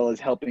 as well as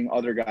helping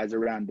other guys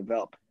around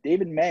develop.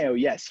 David Mayo,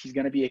 yes, he's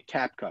going to be a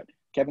cap cut.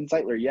 Kevin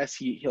Zeitler, yes,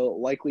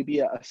 he'll likely be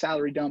a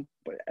salary dump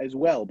as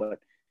well. But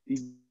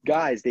these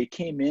guys, they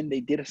came in, they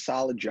did a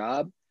solid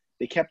job.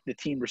 They kept the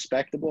team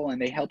respectable,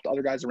 and they helped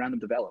other guys around them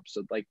develop.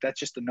 So, that's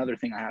just another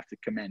thing I have to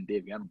commend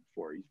Dave Gettleman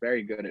for. He's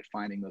very good at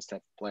finding those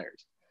type of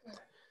players.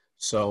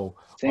 So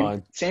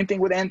same thing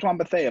with Antoine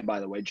Bethea, by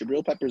the way.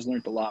 Jabril Peppers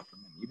learned a lot from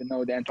him. Even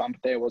though Antoine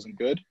Bethea wasn't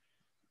good,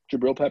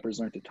 Jabril Peppers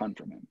learned a ton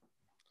from him.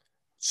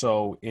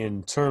 So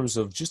in terms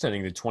of just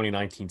ending the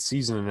 2019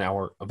 season and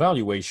our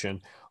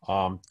evaluation,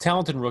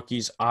 talented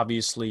rookies,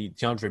 obviously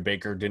DeAndre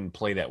Baker didn't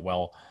play that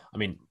well. I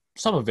mean,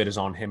 some of it is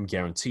on him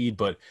guaranteed,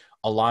 but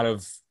a lot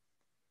of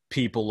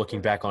people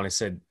looking back on it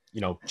said,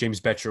 James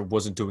Betcher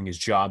wasn't doing his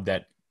job,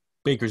 that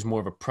Baker's more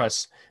of a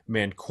press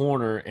man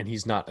corner and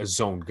he's not a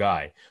zone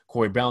guy.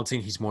 Corey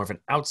Ballentine, he's more of an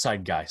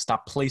outside guy.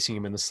 Stop placing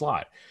him in the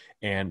slot.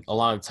 And a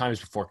lot of times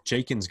before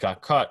Jenkins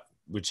got cut,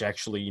 which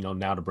actually,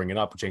 now to bring it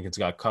up, Jenkins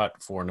got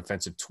cut for an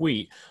offensive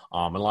tweet.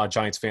 And a lot of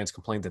Giants fans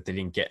complained that they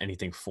didn't get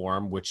anything for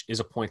him, which is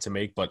a point to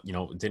make, but,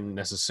 it didn't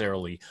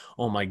necessarily,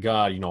 oh my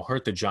God,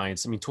 hurt the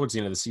Giants. I mean, towards the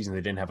end of the season,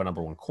 they didn't have a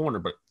number one corner,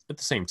 but at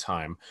the same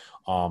time,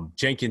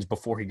 Jenkins,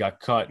 before he got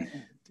cut,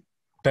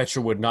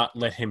 Betcher would not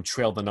let him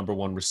trail the number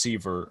one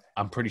receiver.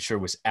 I'm pretty sure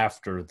it was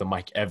after the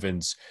Mike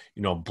Evans,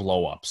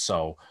 blow up.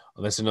 So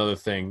that's another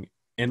thing.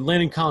 And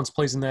Landon Collins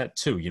plays in that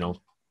too,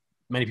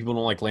 Many people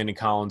don't like Landon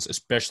Collins,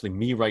 especially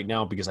me right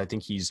now, because I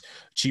think he's a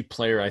cheap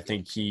player. I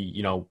think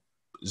he,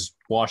 is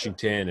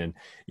Washington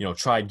and,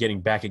 tried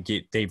getting back at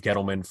Dave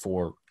Gettleman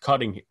for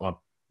putting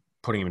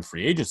him in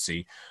free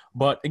agency.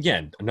 But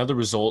again, another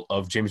result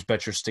of James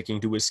Betcher sticking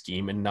to his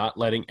scheme and not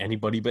letting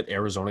anybody but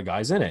Arizona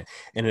guys in it.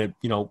 And,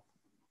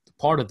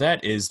 part of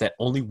that is that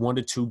only 1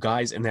 to 2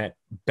 guys in that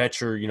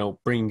Betcher,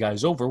 bringing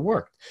guys over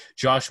worked.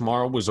 Josh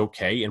Morrow was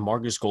okay, and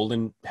Marcus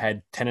Golden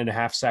had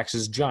 10.5 sacks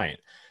as a Giant.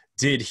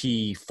 Did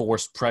he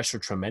force pressure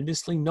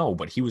tremendously? No,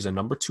 but he was a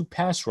number 2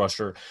 pass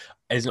rusher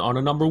as on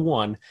a number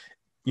 1,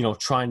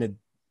 trying to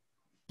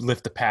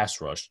lift the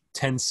pass rush.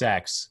 10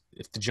 sacks.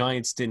 If the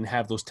Giants didn't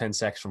have those 10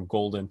 sacks from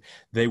Golden,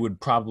 they would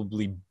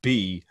probably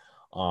be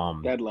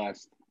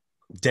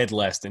dead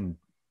last in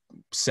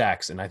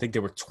sacks, and I think they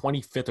were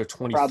 25th or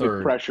 23rd.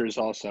 Probably pressures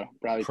also.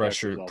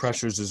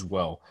 Pressures as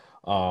well.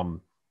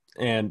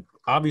 And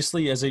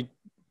obviously, as I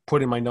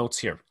put in my notes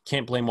here,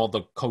 can't blame all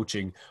the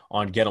coaching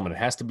on Gettleman. It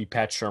has to be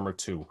Pat Shurmur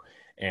too,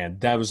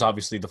 and that was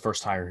obviously the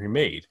first hire he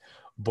made,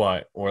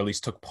 or at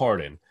least took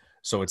part in.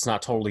 So it's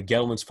not totally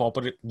Gettleman's fault,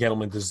 but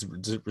Gettleman does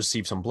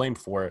receive some blame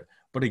for it.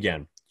 But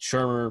again,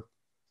 Shurmur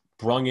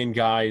brung in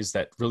guys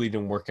that really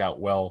didn't work out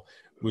well.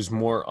 It was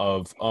more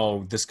of,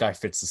 this guy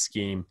fits the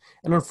scheme.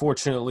 And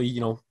unfortunately,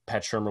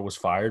 Pat Shurmur was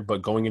fired.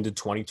 But going into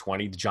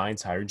 2020, the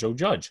Giants hired Joe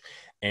Judge.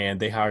 And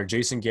they hired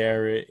Jason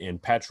Garrett and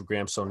Patrick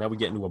Graham. So now we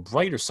get into a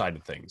brighter side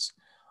of things,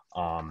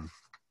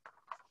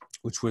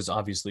 which was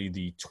obviously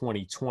the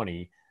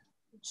 2020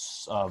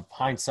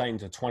 hindsight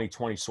into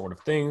 2020 sort of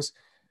things.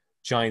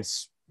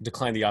 Giants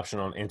declined the option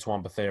on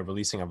Antoine Bethea,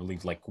 releasing, I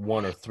believe, like $1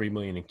 or $3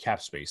 million in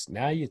cap space.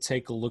 Now you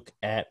take a look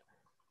at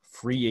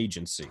free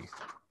agency.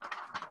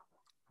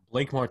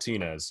 Blake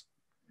Martinez,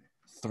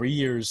 3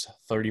 years,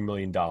 $30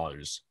 million.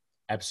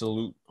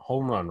 Absolute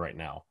home run right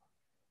now.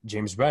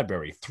 James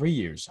Bradbury, 3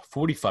 years,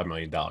 $45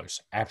 million.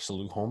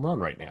 Absolute home run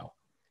right now.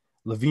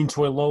 Levine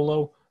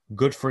Toilolo,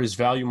 good for his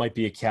value, might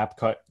be a cap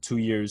cut. 2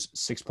 years,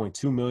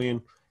 $6.2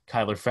 million.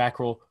 Kyler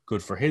Fackrell,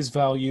 good for his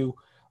value.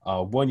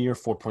 1 year,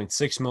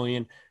 $4.6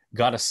 million.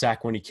 Got a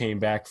sack when he came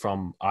back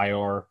from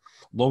IR.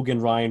 Logan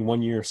Ryan,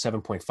 1 year,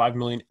 $7.5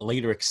 million.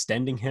 Later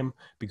extending him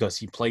because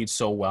he played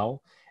so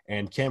well.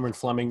 And Cameron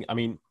Fleming, I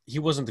mean, he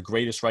wasn't the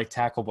greatest right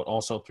tackle, but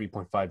also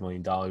 $3.5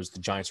 million. The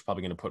Giants are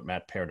probably going to put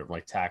Matt Parrott at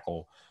right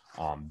tackle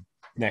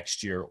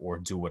next year or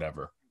do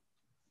whatever.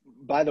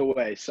 By the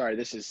way, sorry,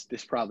 this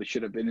probably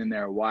should have been in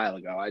there a while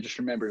ago. I just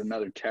remembered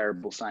another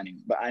terrible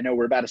signing. But I know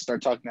we're about to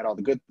start talking about all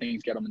the good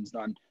things Gettleman's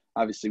done.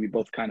 Obviously, we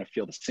both kind of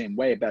feel the same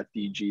way about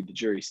DG. The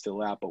jury's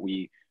still out, but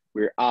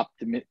we're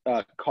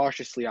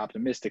cautiously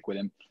optimistic with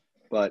him.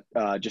 But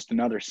just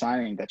another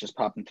signing that just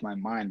popped into my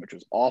mind, which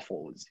was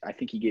awful, was I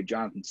think he gave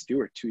Jonathan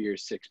Stewart 2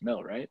 years, $6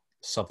 million, right?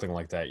 Something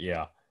like that,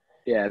 yeah.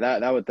 Yeah,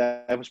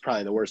 that was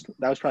probably the worst.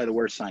 That was probably the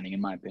worst signing in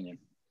my opinion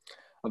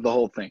of the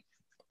whole thing.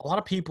 a lot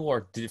of people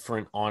are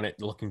different on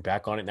it looking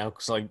back on it now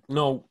because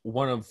no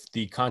one of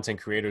the content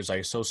creators I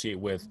associate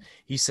with,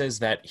 he says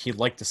that he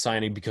liked the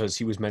signing because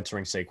he was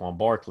mentoring Saquon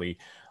Barkley.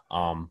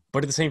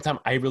 But at the same time,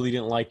 I really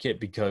didn't like it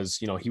because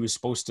he was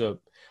supposed to.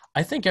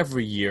 I think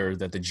every year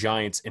that the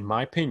Giants, in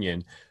my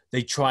opinion,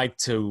 they tried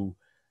to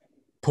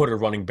put a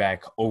running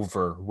back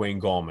over Wayne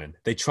Gallman.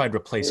 They tried It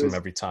replacing him was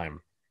every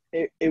time.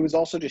 it was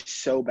also just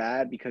so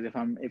bad because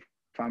I'm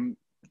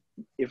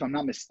if I'm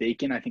not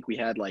mistaken, I think we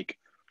had like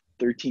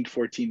 13,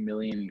 14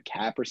 million in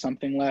cap or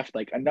something left,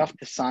 like enough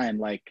to sign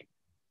like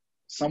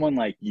someone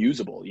like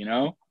usable,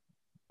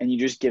 and you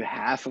just give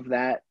half of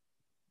that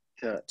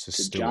To to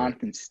Stewart.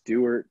 Jonathan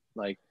Stewart.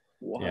 Like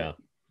Yeah. what?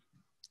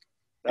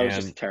 That was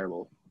And just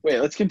terrible. Wait,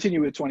 let's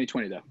continue with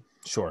 2020 though.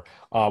 sure.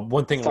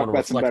 One thing Let's I talk want to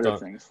about some reflect better on.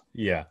 things.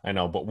 Yeah, I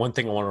know. But one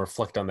thing I want to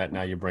reflect on that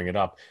now you bring it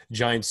up.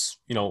 Giants,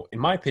 in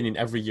my opinion,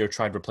 every year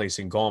tried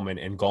replacing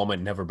Gallman, and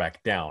Gallman never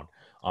backed down.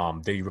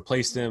 They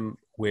replaced him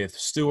with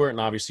Stewart, and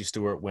obviously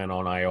Stewart went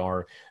on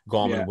IR.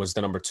 Gallman Yeah. was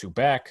the number 2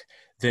 back.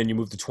 Then you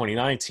move to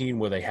 2019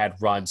 where they had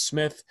Rod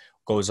Smith,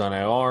 goes on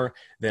IR.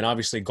 Then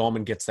obviously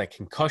Gallman gets that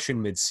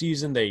concussion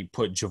midseason. They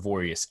put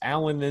Javorius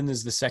Allen in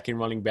as the second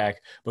running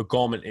back, but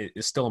Gallman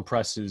it still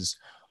impresses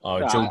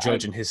No, Joe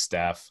Judge and his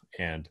staff,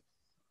 and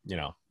you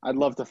know. I'd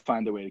love to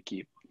find a way to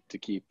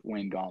keep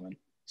Wayne Gallman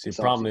See, the this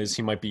problem is offseason.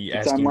 he might be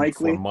It's asking for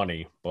unlikely.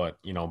 money, but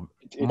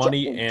It's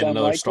money it's and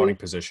another starting unlikely.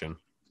 position.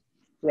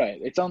 Right.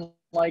 It's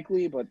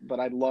unlikely, but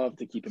I'd love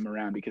to keep him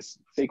around because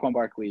Saquon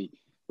Barkley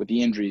with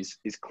the injuries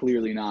is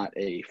clearly not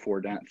a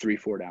 4 down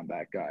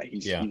back guy.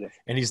 Yeah, He's a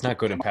and he's not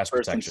good in come pass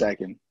first and protection.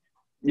 second.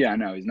 Yeah,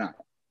 no, he's not.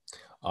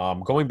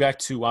 Going back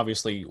to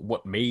obviously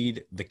what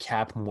made the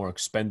cap more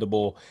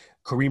expendable,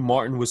 Kareem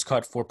Martin was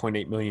cut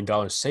 $4.8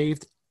 million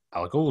saved.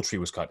 Alec Ogletree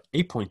was cut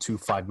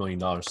 $8.25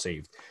 million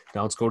saved.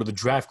 Now let's go to the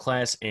draft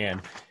class,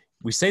 and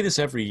we say this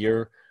every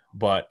year,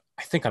 but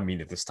I think I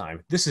mean it this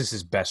time. This is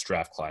his best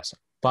draft class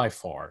by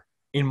far,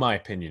 in my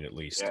opinion at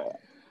least. Yeah.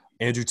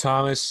 Andrew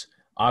Thomas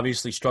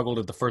obviously struggled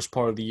at the first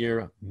part of the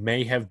year,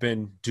 may have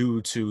been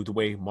due to the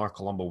way Mark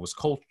Colombo was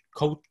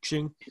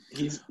coaching.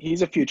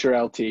 He's a future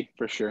LT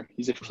for sure.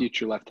 He's a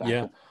future left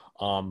Yeah.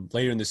 tackle.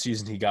 Later in the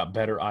season, he got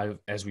better,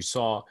 as we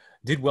saw.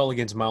 Did well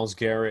against Myles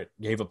Garrett,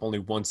 gave up only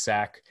 1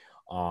 sack.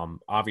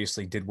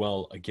 Obviously did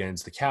well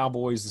against the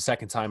Cowboys the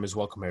second time as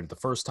well compared to the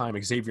first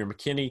time. Xavier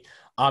McKinney,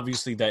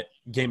 obviously that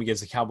game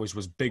against the Cowboys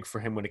was big for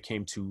him when it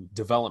came to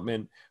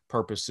development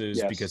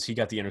purposes because Yes. he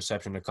got the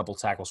interception, a couple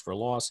tackles for a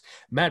loss.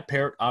 Matt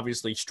Parrott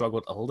obviously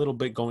struggled a little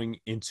bit going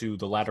into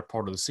the latter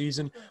part of the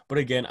season, but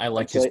again, I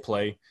like I'd his say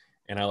play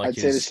and I like I'd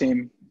say the his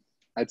same.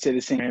 I'd say the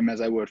same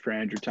as I would for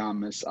Andrew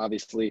Thomas.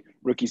 Obviously,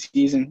 rookie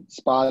season,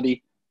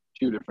 spotty,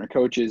 2 different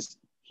coaches.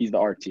 He's the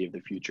RT of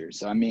the future.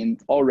 So I mean,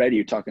 already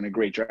you're talking a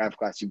great draft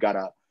class. You've got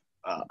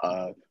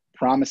a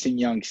promising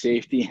young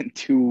safety and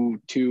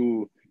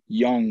two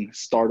young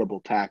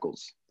startable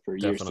tackles for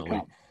years to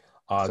definitely.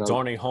 come. So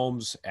Darnay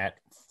Holmes at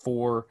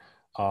 4th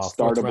round,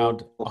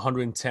 startable.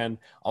 110.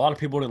 A lot of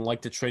people didn't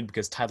like the trade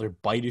because Tyler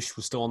Bidish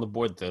was still on the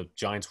board. The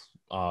Giants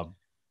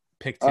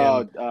picked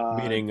him,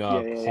 meaning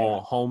Yeah, yeah, yeah.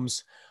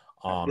 Holmes.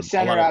 The A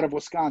center lot of out of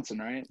Wisconsin,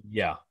 right?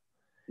 yeah,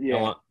 and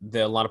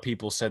Yeah, a lot of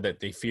people said that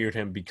they feared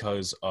him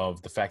because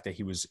of the fact that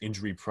he was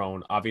injury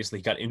prone. Obviously,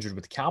 he got injured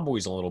with the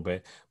Cowboys a little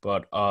bit,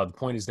 but the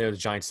point is there the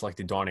Giants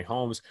selected Darnay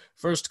Holmes.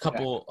 First yeah.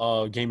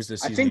 couple games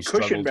this I season, he think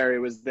struggled. Cushenberry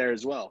was there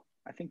as well.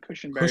 I think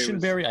Cushenberry was.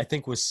 Cushenberry, I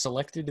think, was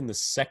selected in the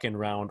second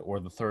round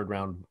or the third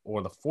round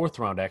or the fourth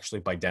round,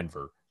 actually, by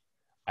Denver.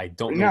 I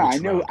don't know No,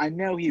 which round. I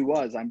know he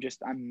was. I'm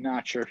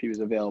not sure if he was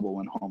available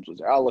when Holmes was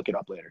there. I'll look it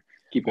up later.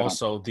 Keep going.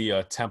 Also,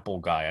 the Temple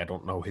guy, I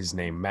don't know his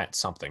name, Matt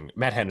something.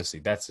 Matt Hennessy,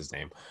 that's his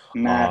name.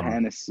 Matt Um,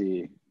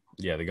 Hennessy.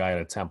 yeah, the guy at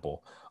a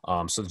Temple.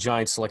 So the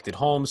Giants selected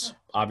Holmes.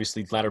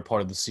 Obviously, latter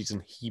part of the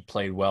season, he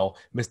played well.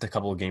 Missed a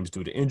couple of games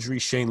due to injury.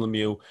 Shane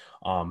Lemieux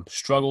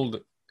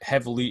struggled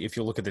heavily if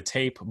you look at the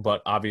tape,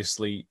 but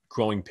obviously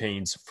growing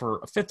pains for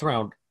a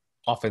 5th-round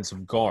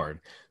offensive guard.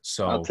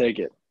 I'll So take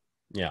it.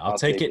 yeah, I'll I'll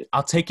take take it. it.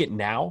 I'll take it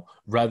now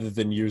rather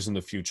than years in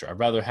the future. I'd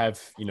rather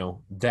have,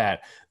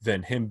 that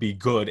than him be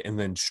good and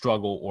then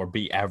struggle or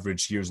be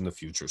average years in the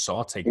future. So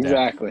I'll take that.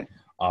 Exactly.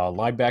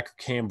 Linebacker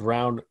Cam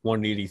Brown,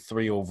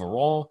 183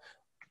 overall.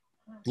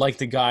 Like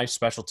the guy,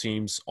 special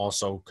teams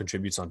also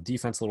contributes on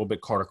defense a little bit.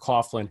 Carter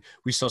Coughlin,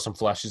 we saw some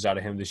flashes out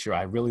of him this year.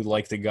 I really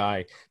like the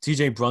guy.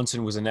 TJ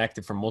Brunson was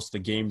inactive for most of the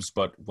games,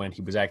 but when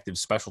he was active,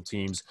 special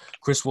teams.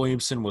 Chris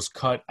Williamson was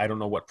cut. I don't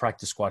know what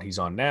practice squad he's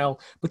on now,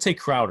 but Tay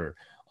Crowder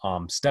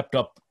stepped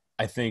up,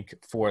 I think,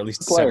 for at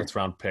least a Player.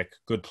 7th-round pick.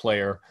 Good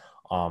player.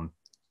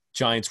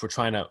 Giants were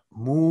trying to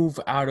move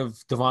out of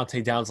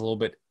Devontae Downs a little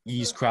bit,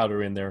 ease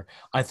Crowder in there.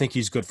 I think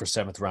he's good for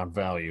 7th-round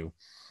value.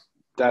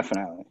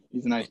 Definitely.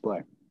 He's a nice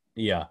player.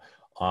 Yeah.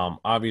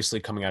 Obviously,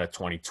 coming out of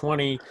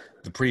 2020,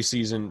 the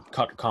preseason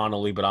cut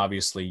Connolly, but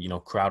obviously,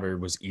 Crowder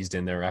was eased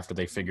in there after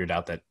they figured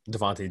out that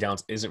Devontae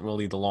Downs isn't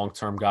really the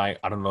long-term guy.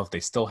 I don't know if they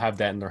still have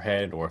that in their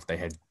head or if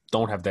they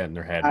don't have that in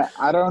their head.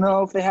 I don't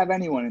know if they have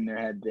anyone in their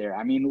head there.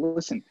 I mean,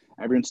 listen,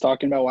 everyone's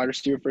talking about wide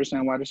receiver first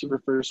round, wide receiver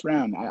first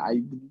round.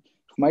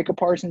 Micah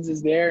Parsons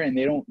is there and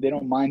they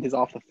don't mind his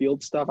off the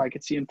field stuff, I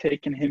could see him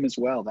taking him as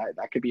well.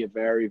 That could be a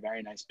very,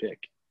 very nice pick.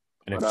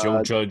 And But if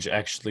Joe Judge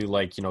actually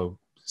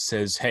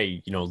says,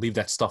 hey, leave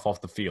that stuff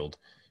off the field,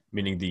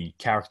 meaning the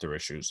character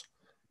issues.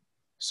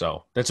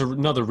 So that's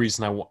another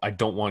reason I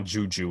don't want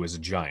Juju as a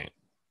Giant.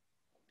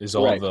 Is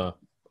all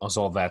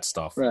that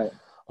stuff. Right.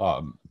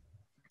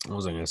 What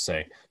was I going to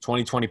say?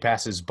 2020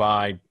 passes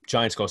by.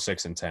 Giants go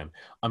 6-10.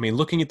 I mean,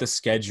 looking at the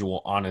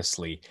schedule,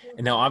 honestly,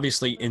 and now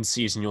obviously in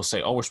season you'll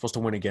say, "Oh, we're supposed to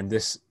win against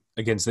this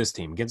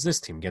team, against this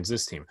team, against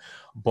this team,"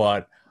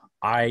 but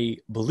I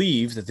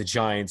believe that the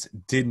Giants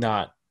did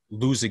not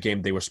lose a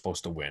game they were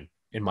supposed to win,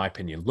 in my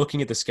opinion,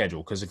 looking at the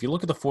schedule. Because if you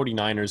look at the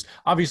 49ers,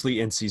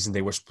 obviously in season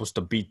they were supposed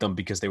to beat them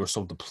because they were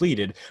so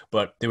depleted,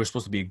 but they were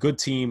supposed to be a good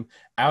team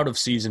out of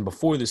season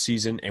before the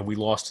season, and we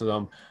lost to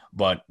them.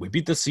 But we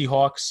beat the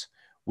Seahawks.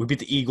 We beat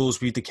the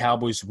Eagles, we beat the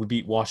Cowboys, we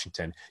beat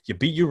Washington. You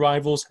beat your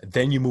rivals,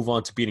 then you move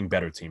on to beating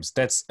better teams.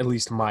 That's at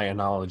least my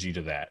analogy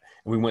to that.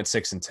 And we went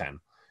 6-10,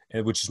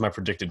 which is my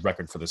predicted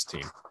record for this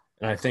team.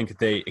 And I think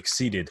they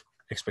exceeded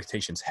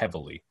expectations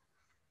heavily.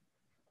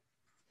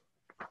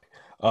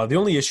 The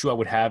only issue I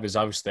would have is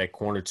obviously that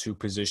corner 2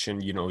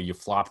 position. You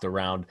flopped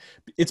around.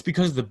 It's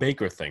because of the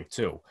Baker thing,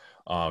 too.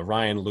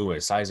 Ryan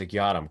Lewis, Isaac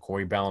Yiadom,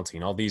 Corey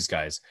Ballentine, all these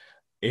guys.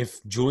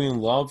 If Julian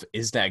Love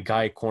is that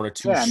guy at corner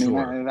 2, yeah, I mean,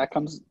 sure. that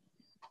comes –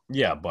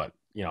 yeah, but,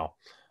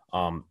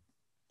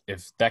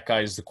 if that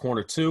guy is the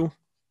corner 2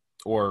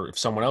 or if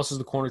someone else is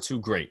the corner 2,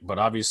 great. But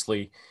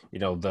obviously,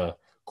 the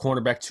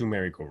cornerback 2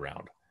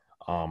 merry-go-round.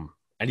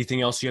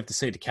 Anything else you have to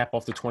say to cap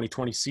off the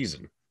 2020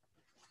 season?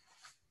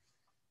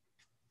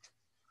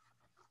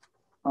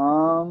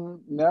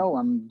 No,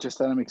 I'm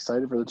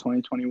excited for the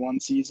 2021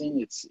 season.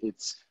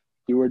 It's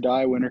do or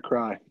die, win or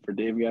cry for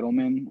Dave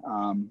Gettleman.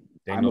 I'm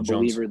a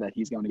believer that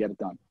he's going to get it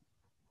done.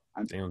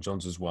 Daniel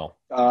Jones as well.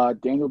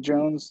 Daniel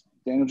Jones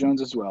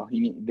as well.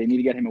 They need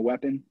to get him a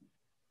weapon,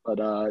 but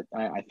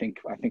I think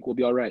we'll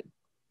be all right.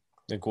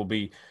 I think we'll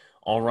be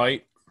all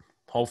right.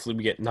 Hopefully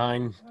we get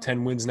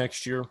 9-10 wins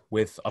next year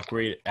with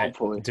upgrade at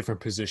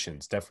different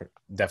positions.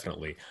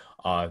 Definitely.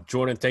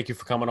 Jordan, thank you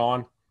for coming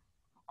on.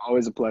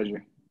 Always a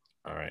pleasure.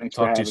 All right. Thanks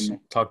for having me.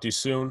 Talk to you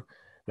soon.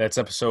 That's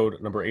episode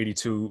number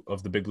 82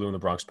 of the Big Blue in the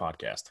Bronx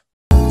podcast.